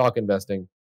within stock investing.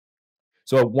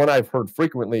 So one I've heard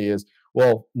frequently is,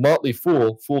 well, Motley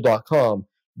Fool.com,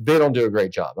 they don't do a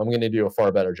great job. I'm going to do a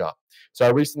far better job. So I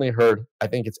recently heard, I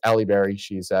think it's Ali Berry.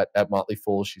 She's at Motley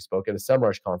Fool. She spoke at a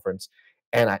SEMrush conference,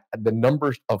 and the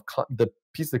numbers of the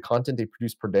pieces of content they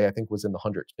produce per day, I think, was in the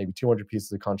hundreds, maybe 200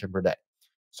 pieces of content per day.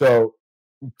 So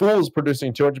Fool is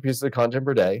producing 200 pieces of content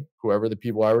per day. Whoever the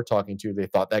people I were talking to, they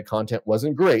thought that content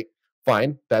wasn't great.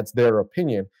 Fine, that's their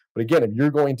opinion. But again, if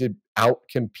you're going to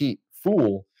outcompete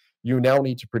Fool, you now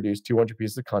need to produce 200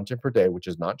 pieces of content per day, which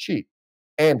is not cheap,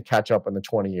 and catch up on the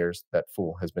 20 years that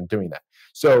Fool has been doing that.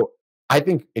 So I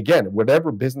think, again,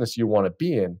 whatever business you want to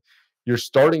be in, your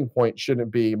starting point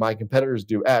shouldn't be my competitors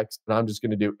do X and I'm just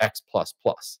going to do X plus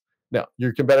plus. No,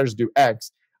 your competitors do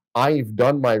X. I've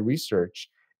done my research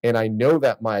and I know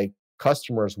that my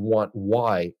customers want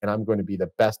Y, and I'm going to be the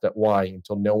best at Y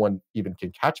until no one even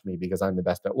can catch me because I'm the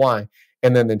best at Y.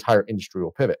 And then the entire industry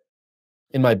will pivot.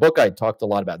 In my book, I talked a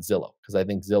lot about Zillow because I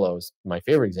think Zillow is my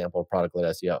favorite example of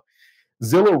product-led SEO.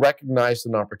 Zillow recognized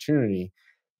an opportunity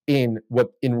in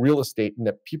real estate, and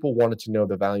that people wanted to know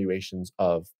the valuations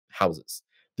of houses.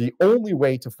 The only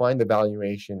way to find the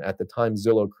valuation at the time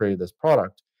Zillow created this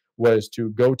product was to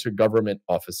go to government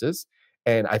offices.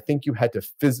 And I think you had to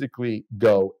physically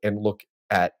go and look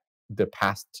at the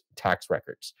past tax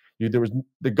records.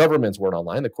 The governments weren't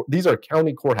online. These are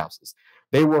county courthouses.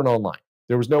 They weren't online.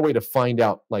 There was no way to find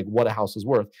out like what a house was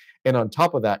worth. And on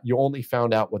top of that, you only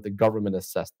found out what the government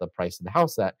assessed the price of the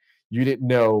house at. You didn't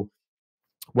know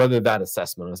whether that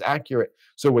assessment was accurate.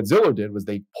 So what Zillow did was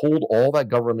they pulled all that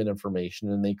government information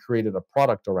and they created a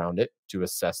product around it to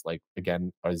assess, like,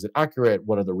 again, is it accurate?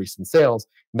 What are the recent sales?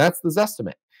 And that's the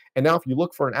Zestimate. And now if you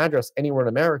look for an address anywhere in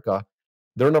America,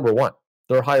 they're number one.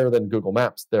 They're higher than Google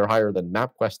Maps. They're higher than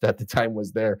MapQuest at the time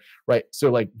was there, right?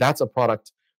 So like that's a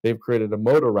product. They've created a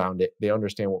moat around it. They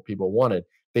understand what people wanted.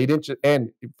 They didn't,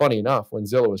 and funny enough, when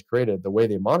Zillow was created, the way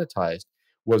they monetized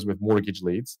was with mortgage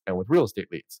leads and with real estate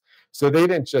leads. So they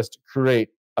didn't just create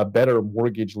a better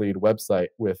mortgage lead website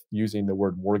with using the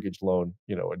word mortgage loan,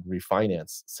 and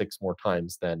refinance 6 more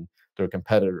times than their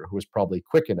competitor who was probably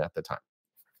Quicken at the time.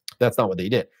 That's not what they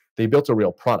did. They built a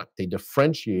real product. They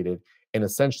differentiated and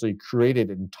essentially created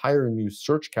an entire new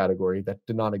search category that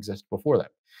did not exist before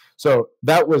that. So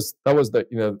that was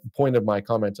the point of my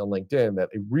comment on LinkedIn, that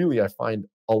I find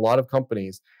a lot of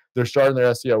companies, they're starting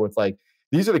their SEO with like,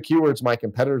 these are the keywords my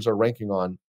competitors are ranking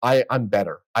on. I'm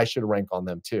better. I should rank on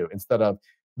them too. Instead of,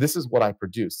 this is what I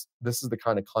produce. This is the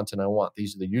kind of content I want.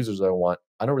 These are the users I want.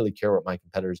 I don't really care what my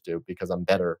competitors do because I'm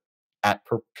better at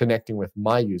connecting with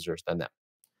my users than them.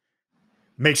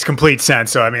 Makes complete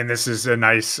sense. So, I mean, this is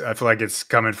I feel like it's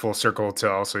coming full circle to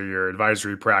also your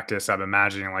advisory practice. I'm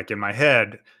imagining, like, in my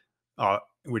head,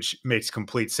 which makes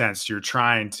complete sense. You're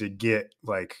trying to get,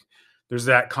 like, there's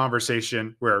that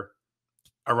conversation where,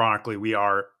 ironically,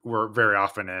 we're very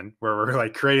often in, where we're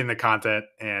like creating the content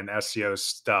and SEO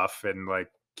stuff and like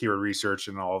keyword research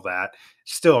and all of that.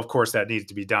 Still, of course, that needs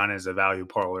to be done as a value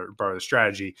part of the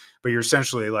strategy, but you're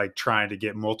essentially like trying to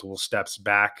get multiple steps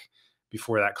back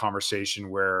before that conversation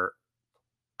where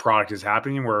product is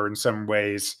happening, where in some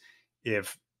ways,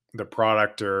 if the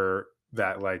product or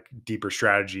that like deeper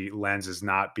strategy lens is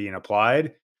not being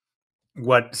applied,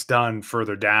 what's done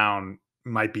further down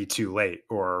might be too late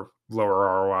or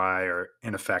lower ROI or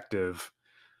ineffective.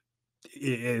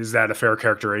 Is that a fair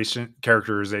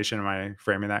characterization? Am I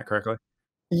framing that correctly?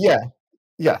 Yeah.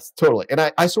 Yes, totally. And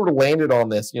I sort of landed on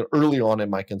this, early on in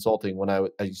my consulting when I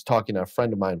was talking to a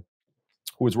friend of mine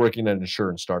who was working at an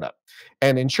insurance startup.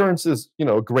 And insurance is,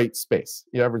 a great space.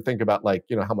 You ever think about like,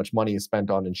 how much money is spent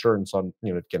on insurance on,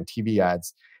 again, TV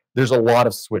ads? There's a lot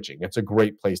of switching. It's a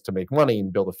great place to make money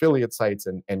and build affiliate sites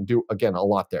and do, again, a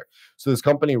lot there. So this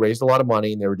company raised a lot of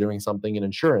money and they were doing something in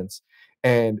insurance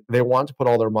and they wanted to put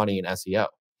all their money in SEO.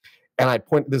 And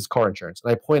this is car insurance.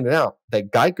 And I pointed out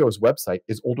that Geico's website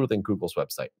is older than Google's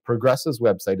website. Progressive's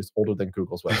website is older than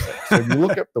Google's website. So if you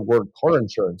look at the word car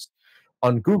insurance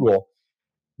on Google,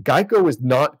 Geico is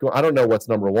not, I don't know what's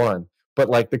number one, but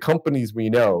like the companies we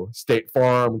know, State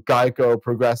Farm, Geico,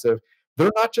 Progressive,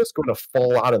 they're not just going to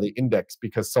fall out of the index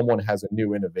because someone has a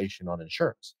new innovation on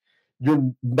insurance.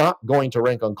 You're not going to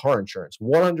rank on car insurance.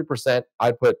 100%,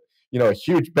 I put, a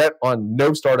huge bet on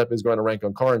no startup is going to rank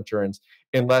on car insurance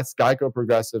unless Geico,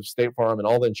 Progressive, State Farm, and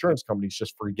all the insurance companies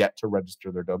just forget to register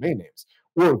their domain names,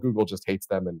 or Google just hates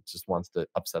them and just wants to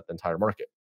upset the entire market.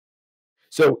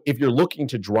 So if you're looking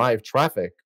to drive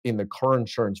traffic in the car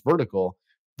insurance vertical,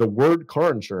 the word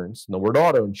car insurance and the word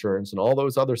auto insurance and all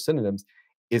those other synonyms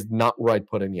is not where I'd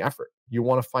put any effort. You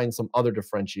want to find some other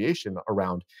differentiation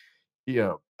around,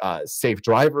 safe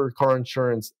driver car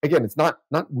insurance. Again, it's not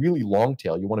really long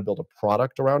tail. You want to build a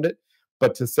product around it,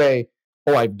 but to say,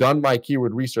 oh, I've done my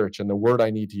keyword research and the word I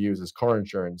need to use is car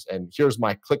insurance, and here's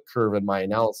my click curve and my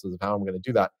analysis of how I'm going to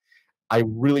do that. I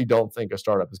really don't think a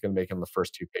startup is going to make it on the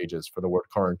first 2 pages for the word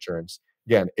car insurance.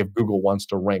 Again, if Google wants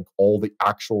to rank all the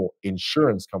actual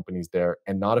insurance companies there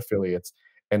and not affiliates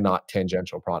and not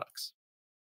tangential products.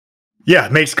 Yeah,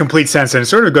 it makes complete sense. And it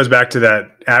sort of goes back to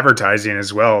that advertising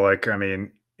as well. Like, I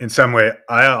mean, in some way,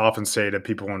 I often say to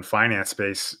people in finance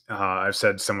space, I've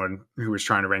said to someone who was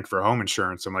trying to rank for home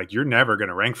insurance, I'm like, you're never going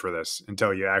to rank for this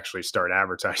until you actually start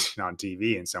advertising on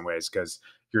TV in some ways, because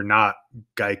you're not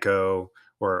Geico,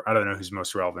 or I don't know who's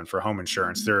most relevant for home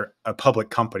insurance. They're a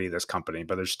public company, this company,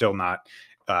 but they're still not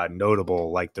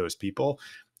notable like those people.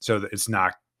 So it's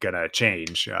not going to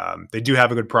change. They do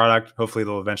have a good product. Hopefully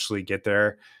they'll eventually get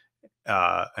there.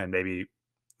 And maybe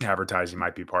advertising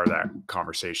might be part of that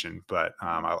conversation, but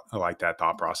I like that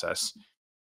thought process.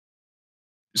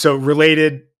 So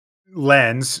related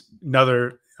lens,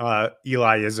 another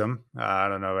Eliism. I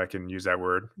don't know if I can use that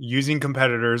word. Using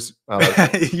competitors,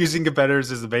 using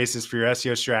competitors as the basis for your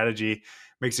SEO strategy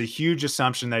makes a huge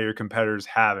assumption that your competitors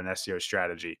have an SEO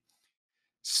strategy.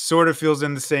 Sort of feels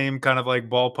in the same kind of like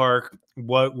ballpark.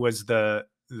 What was the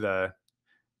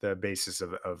basis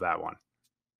of that one?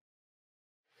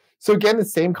 So again, the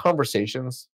same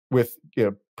conversations with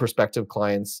prospective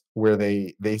clients where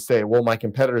they say, well, my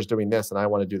competitor's doing this and I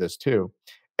want to do this too.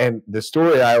 And the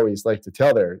story I always like to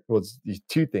tell there was these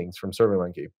two things from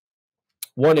SurveyMonkey.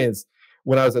 One is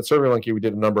when I was at SurveyMonkey, we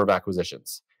did a number of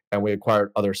acquisitions and we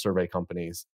acquired other survey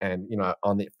companies. And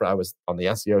I was on the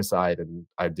SEO side and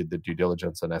I did the due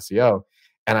diligence on SEO.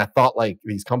 And I thought like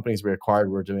these companies we acquired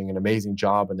were doing an amazing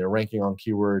job and they're ranking on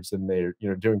keywords and they're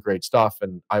doing great stuff.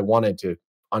 And I wanted to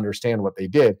understand what they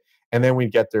did. And then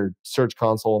we'd get their search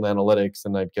console and analytics,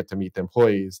 and I'd get to meet the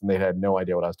employees, and they had no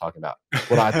idea what I was talking about.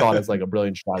 What I thought is like a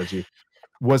brilliant strategy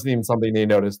wasn't even something they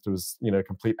noticed. It was a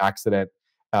complete accident.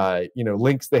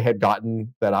 Links they had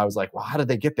gotten that I was like, well, how did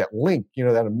they get that link?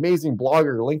 That amazing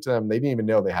blogger linked to them. They didn't even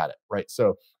know they had it, right?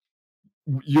 So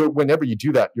whenever you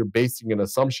do that, you're basing an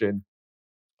assumption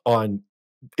on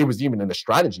it was even in a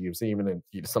strategy. It was even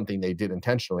in something they did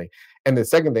intentionally. And the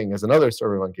second thing is another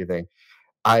SurveyMonkey thing.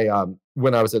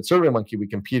 When I was at SurveyMonkey, we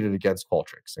competed against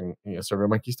Qualtrics, and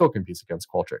SurveyMonkey still competes against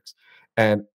Qualtrics.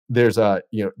 And there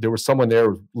was someone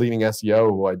there leading SEO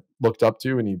who I looked up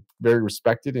to, and he very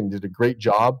respected and did a great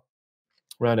job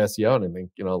around SEO. And I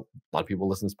think a lot of people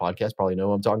listen to this podcast probably know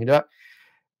who I'm talking about.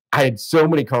 I had so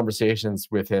many conversations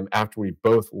with him after we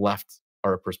both left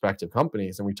our prospective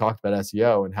companies, and we talked about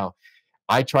SEO and how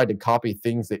I tried to copy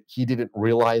things that he didn't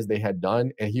realize they had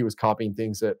done, and he was copying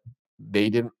things that I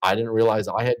didn't realize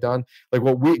I had done. Like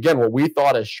what we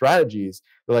thought as strategies,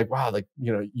 they're like, wow, like,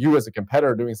 you as a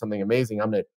competitor doing something amazing, I'm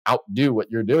going to outdo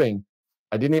what you're doing.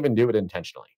 I didn't even do it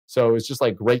intentionally. So it's just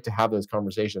like great to have those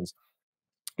conversations.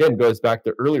 Again, goes back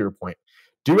to the earlier point.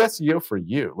 Do SEO for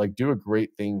you, like do a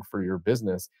great thing for your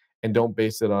business and don't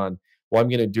base it on, well, I'm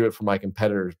going to do it for my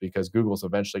competitors because Google's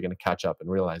eventually going to catch up and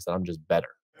realize that I'm just better.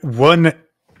 One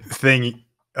thing,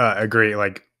 agree,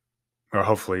 like, or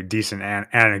hopefully decent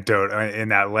anecdote in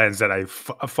that lens that I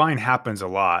find happens a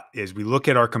lot is we look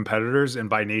at our competitors and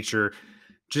by nature,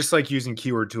 just like using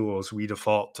keyword tools, we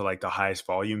default to like the highest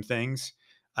volume things.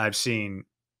 I've seen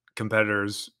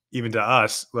competitors, even to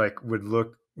us, like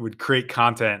would create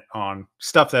content on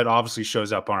stuff that obviously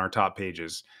shows up on our top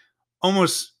pages.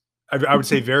 Almost, I would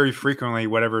say very frequently,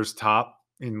 whatever's top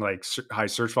in like high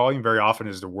search volume very often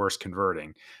is the worst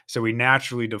converting. So we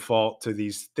naturally default to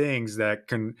these things that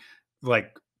can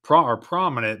like are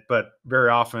prominent, but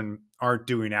very often aren't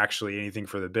doing actually anything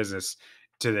for the business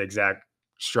to the exact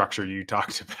structure you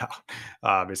talked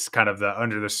about. It's kind of the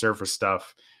under the surface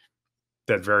stuff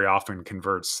that very often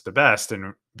converts the best.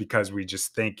 And because we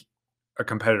just think a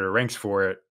competitor ranks for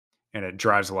it and it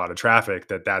drives a lot of traffic,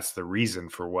 that's the reason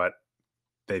for what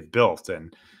they've built.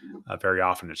 And very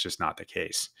often it's just not the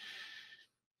case.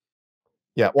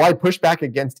 Yeah, well, I push back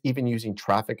against even using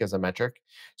traffic as a metric.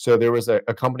 So there was a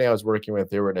company I was working with.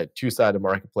 They were in a two-sided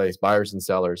marketplace, buyers and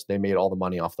sellers. They made all the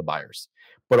money off the buyers,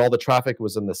 but all the traffic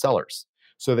was in the sellers.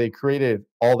 So they created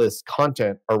all this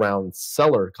content around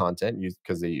seller content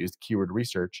because they used keyword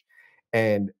research.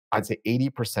 And I'd say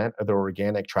 80% of the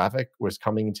organic traffic was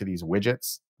coming into these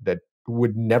widgets that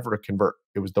would never convert.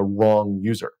 It was the wrong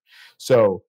user.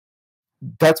 So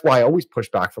that's why I always push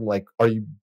back from like, are you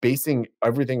basing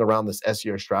everything around this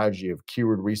SEO strategy of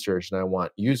keyword research and I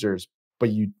want users, but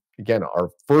again, our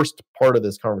first part of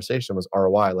this conversation was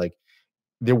ROI. Like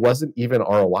there wasn't even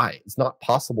ROI. It's not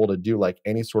possible to do like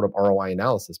any sort of ROI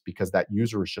analysis because that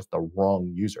user is just the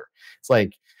wrong user. It's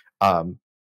like, and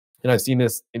I've seen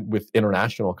this with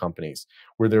international companies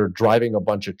where they're driving a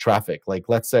bunch of traffic. Like,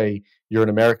 let's say you're an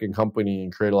American company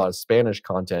and create a lot of Spanish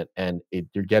content, and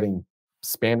you're getting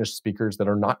Spanish speakers that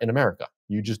are not in America.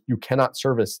 You cannot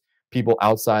service people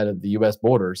outside of the U.S.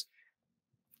 borders.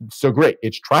 So great,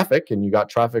 it's traffic, and you got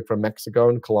traffic from Mexico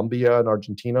and Colombia and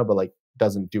Argentina, but like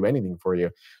doesn't do anything for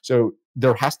you. So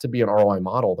there has to be an ROI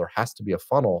model. There has to be a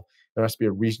funnel. There has to be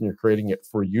a reason you're creating it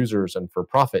for users and for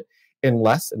profit.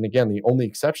 Unless, and again, the only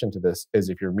exception to this is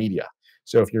if you're media.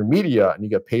 So if you're media and you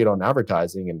get paid on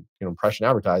advertising and impression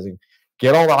advertising,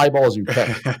 get all the eyeballs you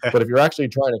can. But if you're actually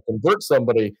trying to convert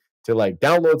somebody to like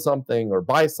download something or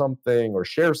buy something or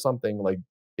share something, like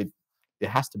it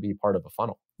has to be part of a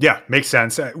funnel. Yeah, makes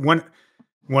sense.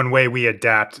 One way we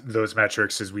adapt those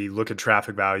metrics is we look at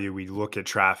traffic value, we look at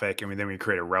traffic, and then we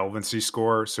create a relevancy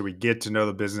score. So we get to know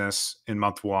the business in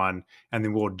month one, and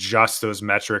then we'll adjust those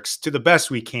metrics to the best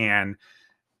we can,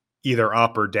 either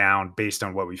up or down based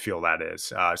on what we feel that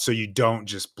is. So you don't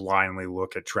just blindly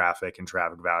look at traffic and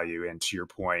traffic value. And to your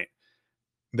point,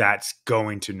 that's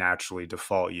going to naturally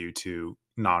default you to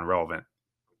non-relevant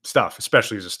stuff,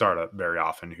 especially as a startup very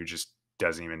often who just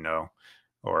doesn't even know,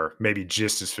 or maybe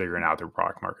just is figuring out their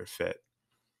product market fit.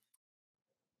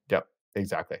 Yep,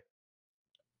 exactly.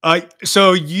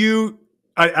 So you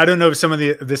I don't know if some of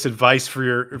this advice for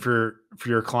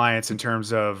your clients in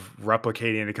terms of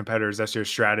replicating a competitor's SEO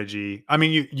strategy. I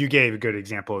mean, you gave a good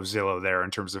example of Zillow there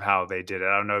in terms of how they did it.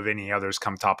 I don't know if any others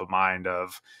come top of mind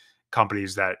of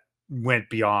companies that went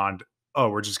beyond, oh,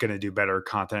 we're just going to do better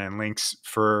content and links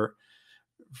for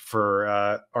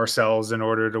ourselves in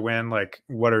order to win. Like,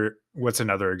 what's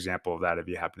another example of that if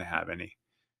you happen to have any?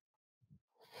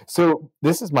 So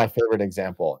this is my favorite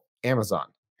example, Amazon.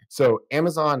 So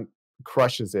Amazon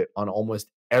crushes it on almost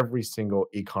every single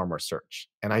e-commerce search.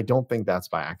 And I don't think that's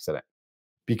by accident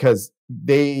because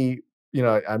I'm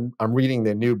reading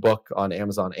the new book on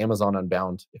Amazon, Amazon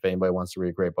Unbound, if anybody wants to read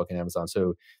a great book on Amazon.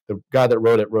 So the guy that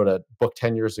wrote it wrote a book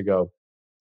 10 years ago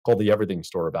called The Everything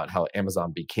Store about how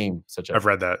Amazon became such a I've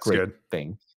read that. It's great good.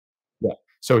 thing. Yeah.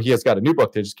 So he has got a new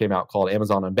book that just came out called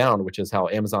Amazon Unbound, which is how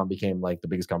Amazon became like the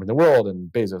biggest company in the world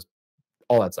and Bezos,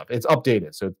 all that stuff. It's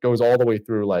updated. So it goes all the way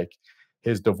through like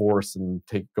his divorce and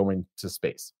going to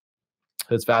space.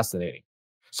 It's fascinating.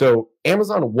 So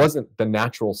Amazon wasn't the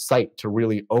natural site to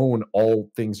really own all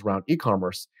things around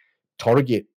e-commerce.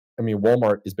 Target, I mean,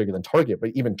 Walmart is bigger than Target, but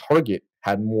even Target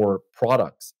had more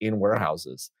products in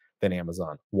warehouses than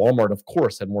Amazon. Walmart, of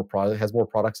course, has more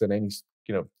products than any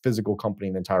physical company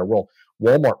in the entire world.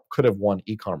 Walmart could have won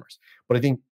e-commerce, but I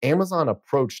think Amazon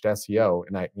approached SEO,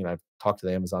 and I've talked to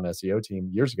the Amazon SEO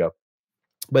team years ago,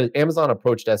 but Amazon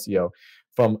approached SEO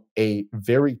from a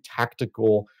very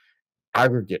tactical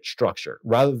aggregate structure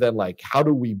rather than like how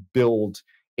do we build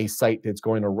a site that's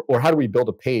going to or how do we build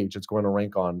a page that's going to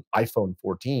rank on iPhone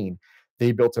 14.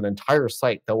 They built an entire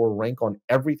site that will rank on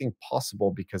everything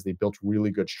possible because they built really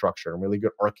good structure and really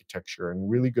good architecture and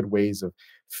really good ways of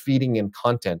feeding in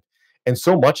content. And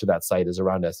so much of that site is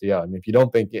around SEO. I mean, if you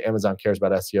don't think Amazon cares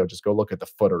about SEO, just go look at the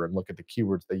footer and look at the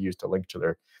keywords they use to link to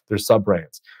their sub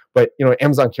brands. But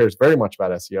Amazon cares very much about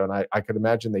SEO, and I could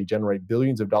imagine they generate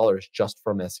billions of dollars just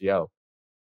from SEO.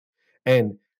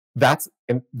 And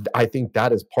and I think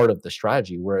that is part of the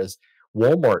strategy, whereas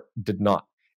Walmart did not.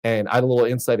 And I had a little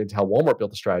insight into how Walmart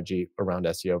built a strategy around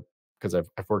SEO because I've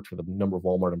worked with a number of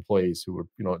Walmart employees who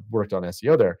worked on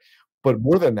SEO there. But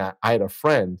more than that, I had a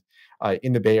friend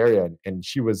in the Bay Area, and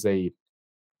she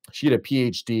had a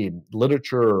PhD in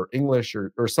literature or English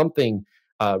or something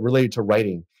related to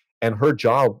writing. And her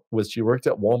job was she worked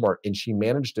at Walmart and she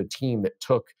managed a team that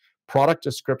took product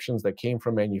descriptions that came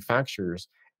from manufacturers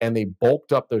and they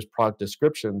bulked up those product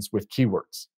descriptions with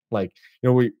keywords. Like,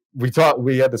 we thought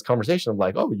we had this conversation of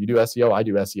like, oh, you do SEO, I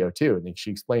do SEO too. And then she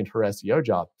explained her SEO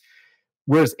job.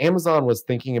 Whereas Amazon was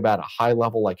thinking about a high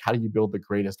level, like how do you build the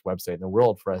greatest website in the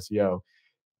world for SEO?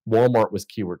 Walmart was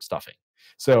keyword stuffing.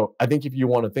 So I think if you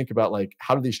want to think about like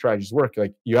how do these strategies work,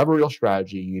 like you have a real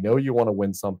strategy, you want to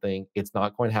win something. It's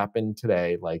not going to happen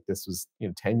today. Like this was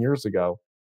 10 years ago.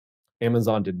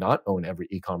 Amazon did not own every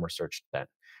e-commerce search then.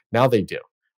 Now they do.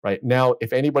 Right now,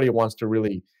 if anybody wants to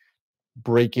really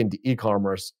break into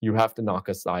e-commerce, you have to knock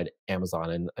aside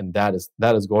Amazon, and that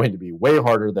is going to be way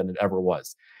harder than it ever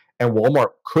was. And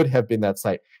Walmart could have been that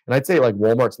site. And I'd say like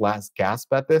Walmart's last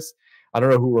gasp at this. I don't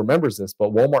know who remembers this,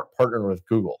 but Walmart partnered with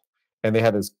Google, and they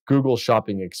had this Google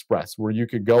Shopping Express where you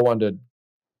could go onto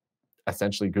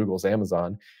essentially Google's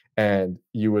Amazon, and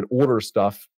you would order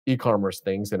stuff, e-commerce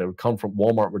things, and it would come from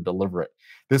Walmart would deliver it.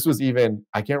 This was even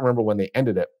I can't remember when they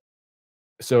ended it.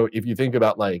 So if you think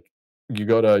about like you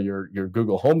go to your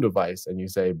Google Home device and you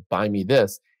say, buy me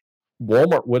this,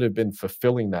 Walmart would have been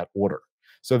fulfilling that order.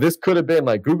 So this could have been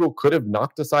like Google could have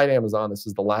knocked aside Amazon. This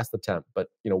is the last attempt, but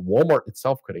Walmart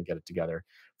itself couldn't get it together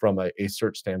from a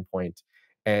search standpoint.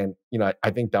 And I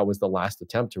think that was the last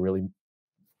attempt to really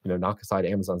knock aside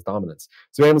Amazon's dominance.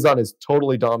 So Amazon is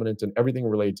totally dominant in everything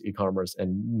related to e-commerce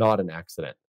and not an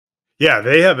accident. Yeah,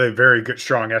 they have a very good,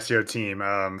 strong SEO team.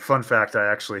 Fun fact: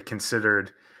 I actually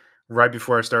considered right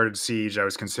before I started Siege, I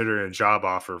was considering a job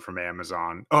offer from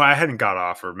Amazon. Oh, I hadn't got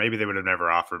offered. Maybe they would have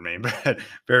never offered me, but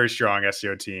very strong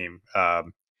SEO team,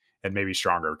 and maybe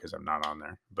stronger because I'm not on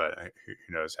there. But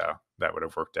who knows how that would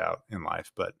have worked out in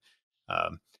life? But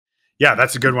um, yeah,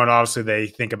 that's a good one. Obviously, they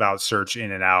think about search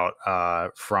in and out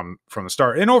from the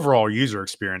start, and overall user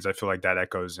experience. I feel like that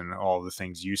echoes in all the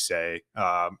things you say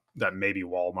that maybe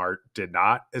Walmart did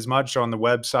not as much on the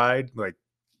website, like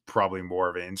probably more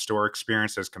of an in-store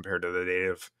experience as compared to the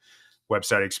native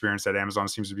website experience that Amazon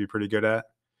seems to be pretty good at.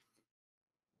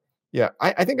 Yeah,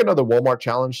 I think another Walmart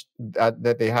challenge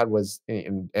that they had was,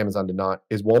 and Amazon did not,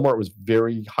 is Walmart was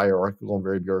very hierarchical and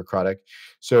very bureaucratic.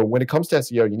 So when it comes to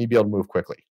SEO, you need to be able to move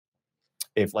quickly.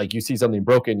 If like you see something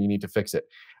broken, you need to fix it.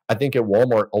 I think at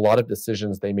Walmart, a lot of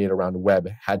decisions they made around web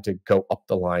had to go up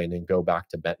the line and go back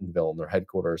to Bentonville and their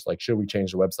headquarters. Like, should we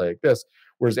change the website like this?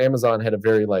 Whereas Amazon had a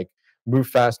very like move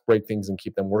fast, break things, and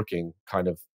keep them working kind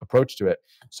of approach to it.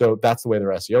 So that's the way their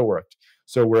SEO worked.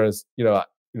 So whereas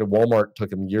Walmart took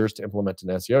them years to implement an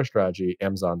SEO strategy,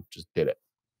 Amazon just did it.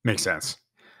 Makes sense.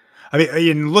 I mean,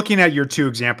 in looking at your two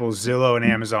examples, Zillow and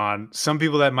Amazon, some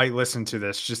people that might listen to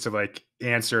this just to like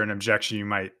answer an objection you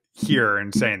might hear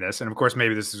in saying this, and of course,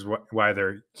 maybe this is why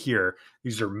they're here.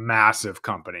 These are massive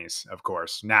companies, of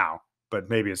course, now, but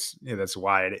maybe that's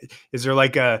why it is. There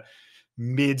like a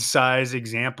mid-size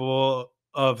example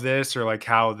of this, or like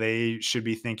how they should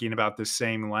be thinking about the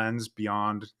same lens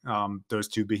beyond those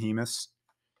two behemoths?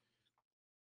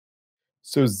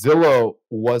 So Zillow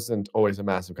wasn't always a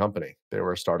massive company. They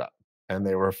were a startup, and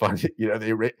they were fun.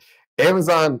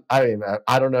 Amazon. I mean,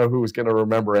 I don't know who's going to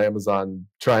remember Amazon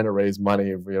trying to raise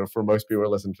money. For most people who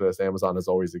listen to this, Amazon has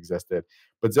always existed,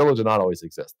 but Zillow did not always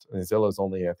exist. I mean, Zillow's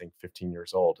only, I think, 15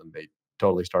 years old, and they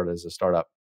totally started as a startup.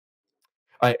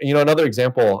 Another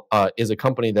example is a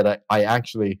company that I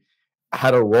actually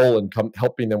had a role in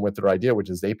helping them with their idea, which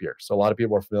is Zapier. So a lot of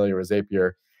people are familiar with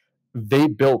Zapier. They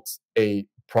built a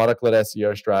product-led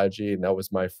SEO strategy, and that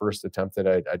was my first attempt that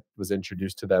I was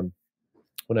introduced to them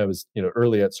when I was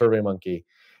early at SurveyMonkey.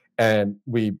 And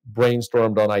we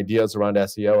brainstormed on ideas around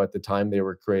SEO. At the time, they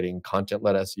were creating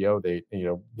content-led SEO.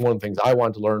 One of the things I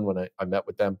wanted to learn when I met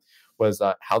with them was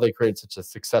how they created such a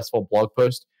successful blog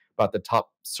post about the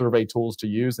top survey tools to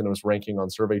use, and it was ranking on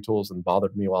survey tools and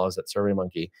bothered me while I was at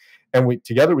SurveyMonkey. And we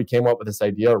came up with this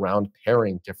idea around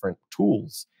pairing different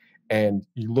tools and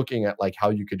looking at like how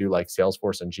you could do like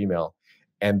Salesforce and Gmail,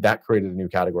 and that created a new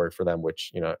category for them,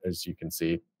 which as you can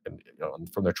see,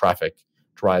 and from their traffic,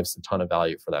 drives a ton of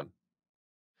value for them.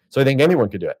 So I think anyone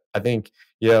could do it. I think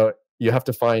you have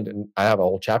to find, and I have a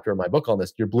whole chapter in my book on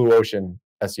this, your blue ocean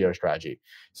SEO strategy.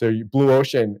 So blue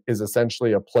ocean is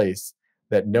essentially a place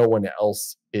that no one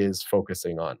else is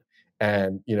focusing on.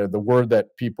 And the word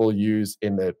that people use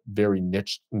in the very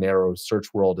niche, narrow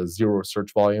search world is zero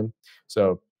search volume.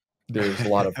 So there's a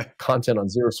lot of content on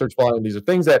zero search volume. These are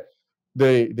things that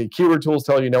the keyword tools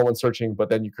tell you no one's searching, but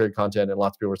then you create content and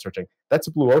lots of people are searching. That's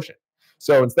a blue ocean.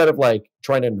 So instead of like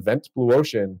trying to invent blue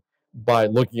ocean by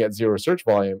looking at zero search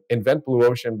volume, invent blue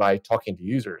ocean by talking to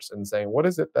users and saying, what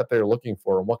is it that they're looking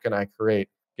for and what can I create?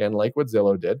 Again, like what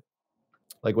Zillow did,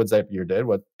 like what Zapier did,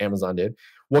 what Amazon did.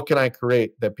 What can I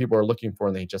create that people are looking for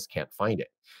and they just can't find it?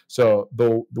 So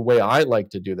the way I like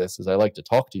to do this is I like to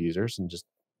talk to users and just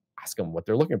ask them what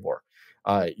they're looking for.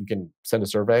 You can send a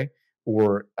survey,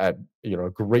 or a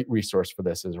great resource for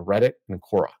this is Reddit and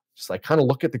Quora. Just like kind of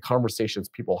look at the conversations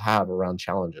people have around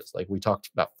challenges. Like we talked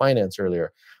about finance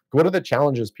earlier. What are the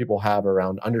challenges people have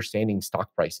around understanding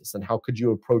stock prices, and how could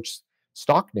you approach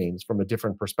stock names from a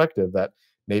different perspective that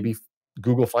maybe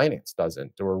Google Finance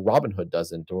doesn't, or Robinhood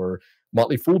doesn't, or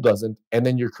Motley Fool doesn't, and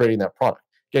then you're creating that product.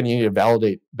 Again, you need to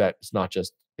validate that it's not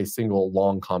just a single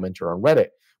long commenter on Reddit,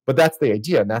 but that's the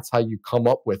idea, and that's how you come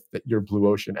up with your blue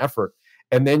ocean effort.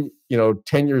 And then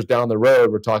 10 years down the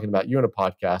road, we're talking about you in a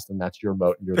podcast, and that's your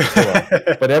moat, and you're the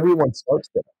Zillow. But everyone starts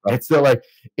there, right? So like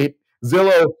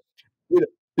Zillow,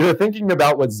 thinking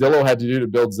about what Zillow had to do to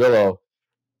build Zillow,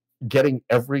 getting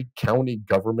every county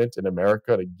government in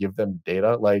America to give them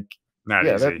data, like Not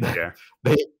yeah, easy. Yeah.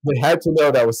 they had to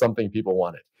know that was something people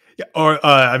wanted. Yeah. Or,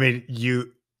 I mean,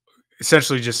 you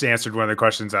essentially just answered one of the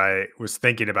questions I was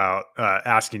thinking about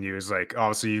asking you. Is like,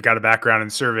 obviously, you've got a background in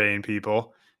surveying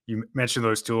people. You mentioned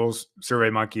those tools.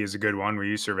 SurveyMonkey is a good one. We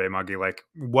use SurveyMonkey. Like,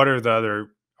 what are the other?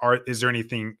 Is there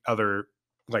anything other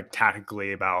like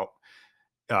tactically about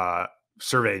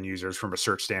surveying users from a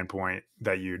search standpoint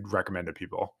that you'd recommend to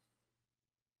people?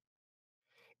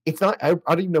 It's not. I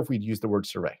don't even know if we'd use the word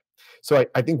survey. So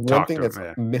I think one Talk thing to them.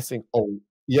 that's Yeah. missing. Oh,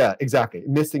 yeah, exactly.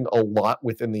 Missing a lot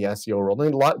within the SEO world,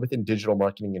 and a lot within digital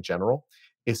marketing in general,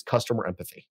 is customer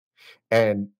empathy.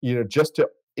 And just to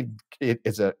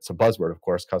it's a buzzword, of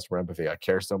course, customer empathy. I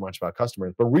care so much about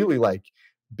customers, but really like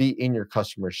be in your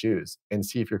customer's shoes and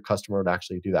see if your customer would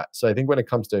actually do that. So I think when it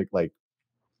comes to like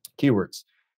keywords,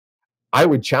 I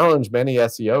would challenge many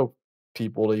SEO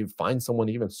people to find someone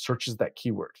who even searches that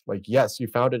keyword. Like, yes, you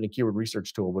found it in a keyword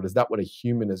research tool, but is that what a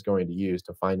human is going to use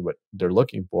to find what they're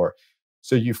looking for?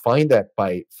 So you find that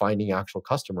by finding actual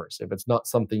customers. If it's not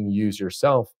something you use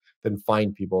yourself, then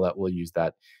find people that will use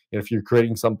that. And if you're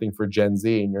creating something for Gen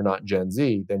Z and you're not Gen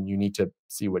Z, then you need to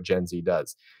see what Gen Z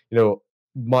does.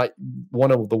 My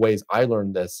one of the ways I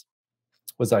learned this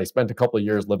was I spent a couple of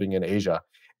years living in Asia,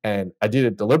 and I did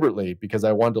it deliberately because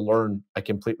I wanted to learn a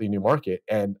completely new market,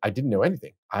 and I didn't know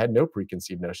anything. I had no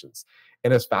preconceived notions.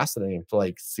 And it's fascinating to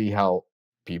like see how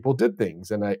people did things.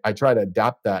 And I try to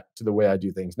adapt that to the way I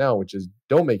do things now, which is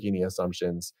don't make any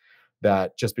assumptions.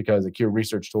 that just because a keyword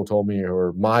research tool told me,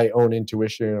 or my own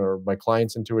intuition or my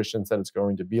client's intuition said it's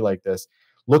going to be like this.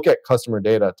 Look at customer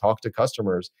data, talk to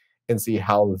customers, and see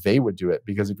how they would do it.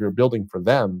 Because if you're building for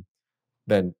them,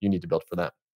 then you need to build for them.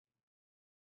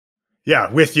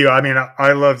 Yeah, with you. I mean,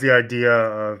 I love the idea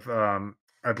of,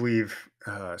 I believe,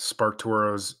 Spark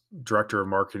Toro's director of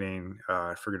marketing.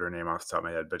 I forget her name off the top of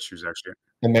my head, but she was actually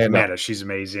Amanda. Amanda. She's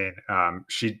amazing.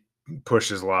 She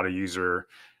pushes a lot of user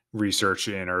research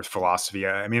in her philosophy.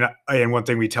 I mean, and one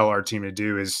thing we tell our team to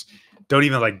do is don't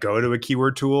even like go to a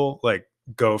keyword tool. Like,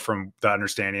 go from the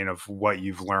understanding of what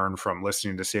you've learned from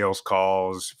listening to sales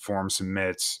calls, form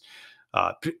submits.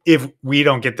 If we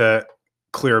don't get the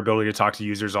clear ability to talk to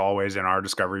users always in our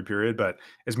discovery period, but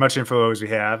as much info as we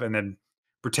have, and then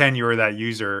pretend you're that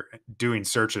user doing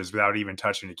searches without even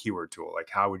touching a keyword tool. Like,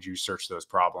 how would you search those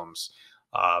problems?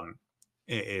 Um,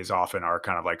 is often our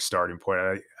kind of like starting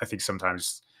point. I think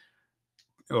sometimes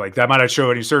like that might not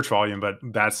show any search volume, but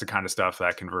that's the kind of stuff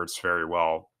that converts very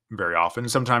well very often.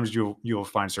 Sometimes you'll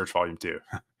find search volume too.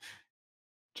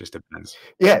 Just depends.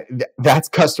 Yeah, that's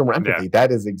customer Yeah. empathy.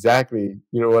 That is exactly,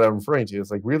 what I'm referring to.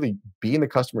 It's like really be in the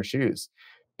customer shoes,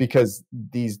 because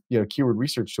these, keyword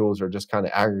research tools are just kind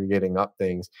of aggregating up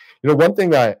things. One thing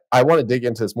that I want to dig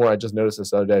into this more, I just noticed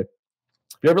this the other day.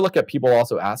 If you ever look at people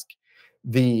also ask,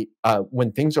 the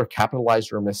when things are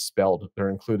capitalized or misspelled, they're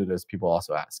included as people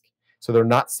also ask. So they're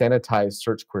not sanitized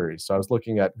search queries. So I was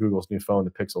looking at Google's new phone,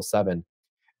 the Pixel 7,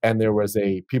 and there was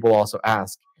a people also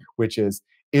ask, which is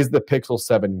the Pixel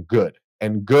 7 good?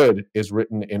 And good is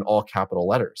written in all capital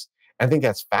letters. I think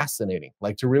that's fascinating.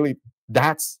 Like, to really,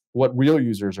 that's what real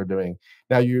users are doing.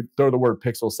 Now you throw the word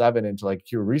Pixel 7 into like a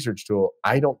keyword research tool,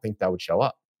 I don't think that would show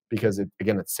up, because it's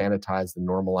sanitized and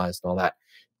normalized and all that.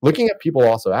 Looking at people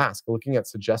also ask, looking at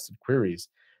suggested queries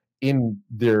in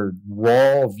their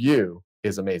raw view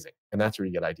is amazing. And that's where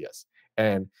you get ideas.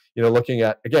 And looking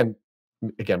at, again,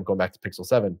 going back to Pixel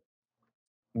 7,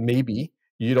 maybe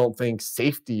you don't think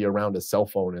safety around a cell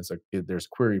phone there's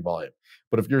query volume.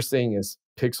 But if you're saying is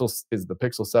the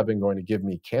Pixel 7 going to give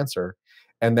me cancer?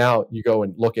 And now you go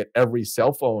and look at every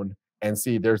cell phone and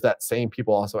see there's that same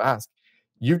people also ask.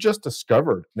 You've just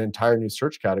discovered an entire new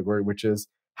search category, which is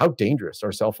how dangerous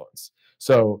are cell phones.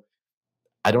 So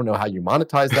I don't know how you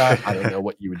monetize that. I don't know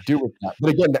what you would do with that.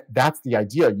 But again, that's the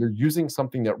idea. You're using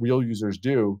something that real users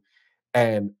do,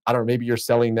 and I don't know, maybe you're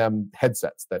selling them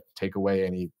headsets that take away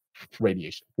any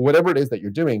radiation. Whatever it is that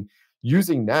you're doing,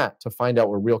 using that to find out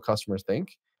what real customers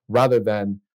think, rather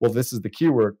than, well, this is the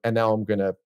keyword, and now I'm going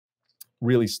to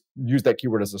really use that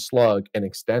keyword as a slug and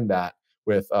extend that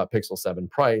with Pixel 7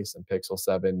 price and Pixel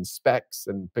 7 specs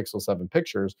and Pixel 7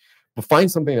 pictures, but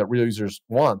find something that real users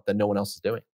want that no one else is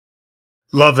doing.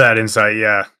 Love that insight.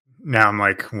 Yeah. Now I'm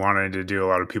like wanting to do a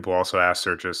lot of people also ask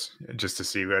searches just to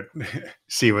see what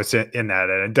see what's in that.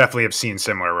 And I definitely have seen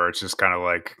similar where it's just kind of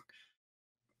like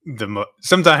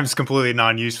sometimes completely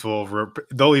non-useful.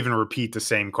 They'll even repeat the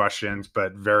same questions,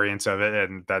 but variants of it,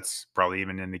 and that's probably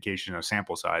even an indication of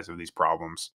sample size of these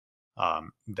problems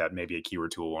that maybe a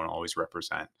keyword tool won't always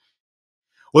represent.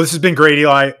 Well, this has been great,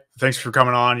 Eli. Thanks for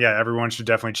coming on. Yeah, everyone should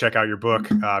definitely check out your book,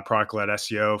 Product Led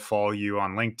SEO. Follow you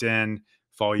on LinkedIn,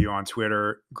 follow you on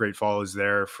Twitter. Great follows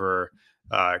there for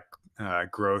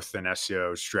growth and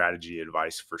SEO strategy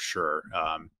advice for sure.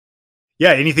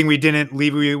 Yeah, anything we didn't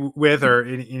leave you with, or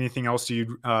anything else you'd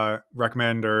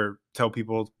recommend or tell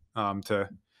people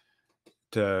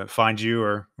to find you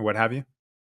or what have you?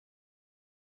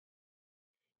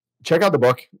 Check out the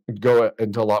book, go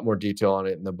into a lot more detail on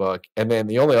it in the book. And then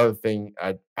the only other thing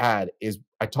I'd add is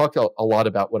I talked a lot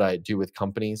about what I do with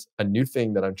companies. A new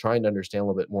thing that I'm trying to understand a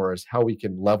little bit more is how we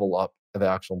can level up the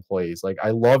actual employees. Like, I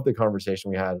love the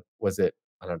conversation we had, was it,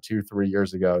 I don't know, 2-3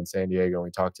 years ago in San Diego, and we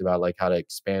talked about like how to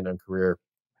expand on career.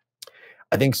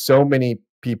 I think so many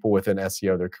people within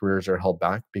SEO, their careers are held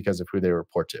back because of who they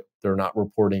report to. They're not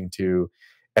reporting to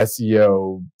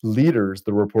SEO leaders,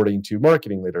 they're reporting to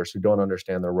marketing leaders who don't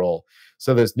understand their role.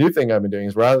 So this new thing I've been doing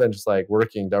is, rather than just like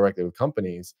working directly with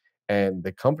companies and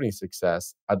the company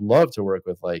success, I'd love to work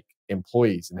with like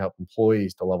employees and help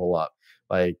employees to level up.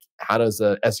 Like, how does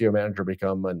a SEO manager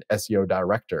become an SEO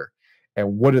director?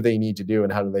 And what do they need to do,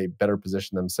 and how do they better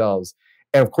position themselves?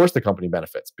 And of course, the company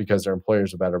benefits because their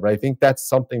employers are better. But I think that's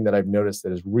something that I've noticed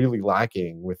that is really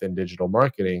lacking within digital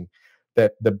marketing,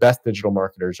 that the best digital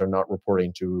marketers are not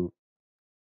reporting to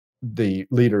the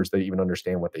leaders that even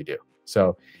understand what they do.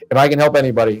 So if I can help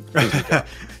anybody, please reach out.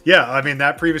 Yeah, I mean,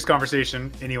 that previous conversation,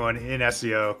 anyone in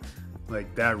SEO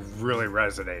like that really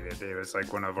resonated. It was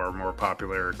like one of our more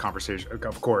popular conversations.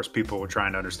 Of course, people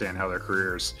trying to understand how their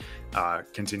careers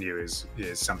continue is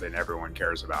something everyone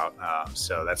cares about.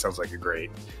 So that sounds like a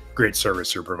great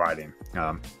service you're providing.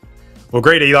 Well,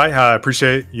 great, Eli.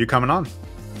 Appreciate you coming on.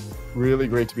 Really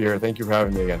great to be here. Thank you for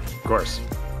having me again. Of course.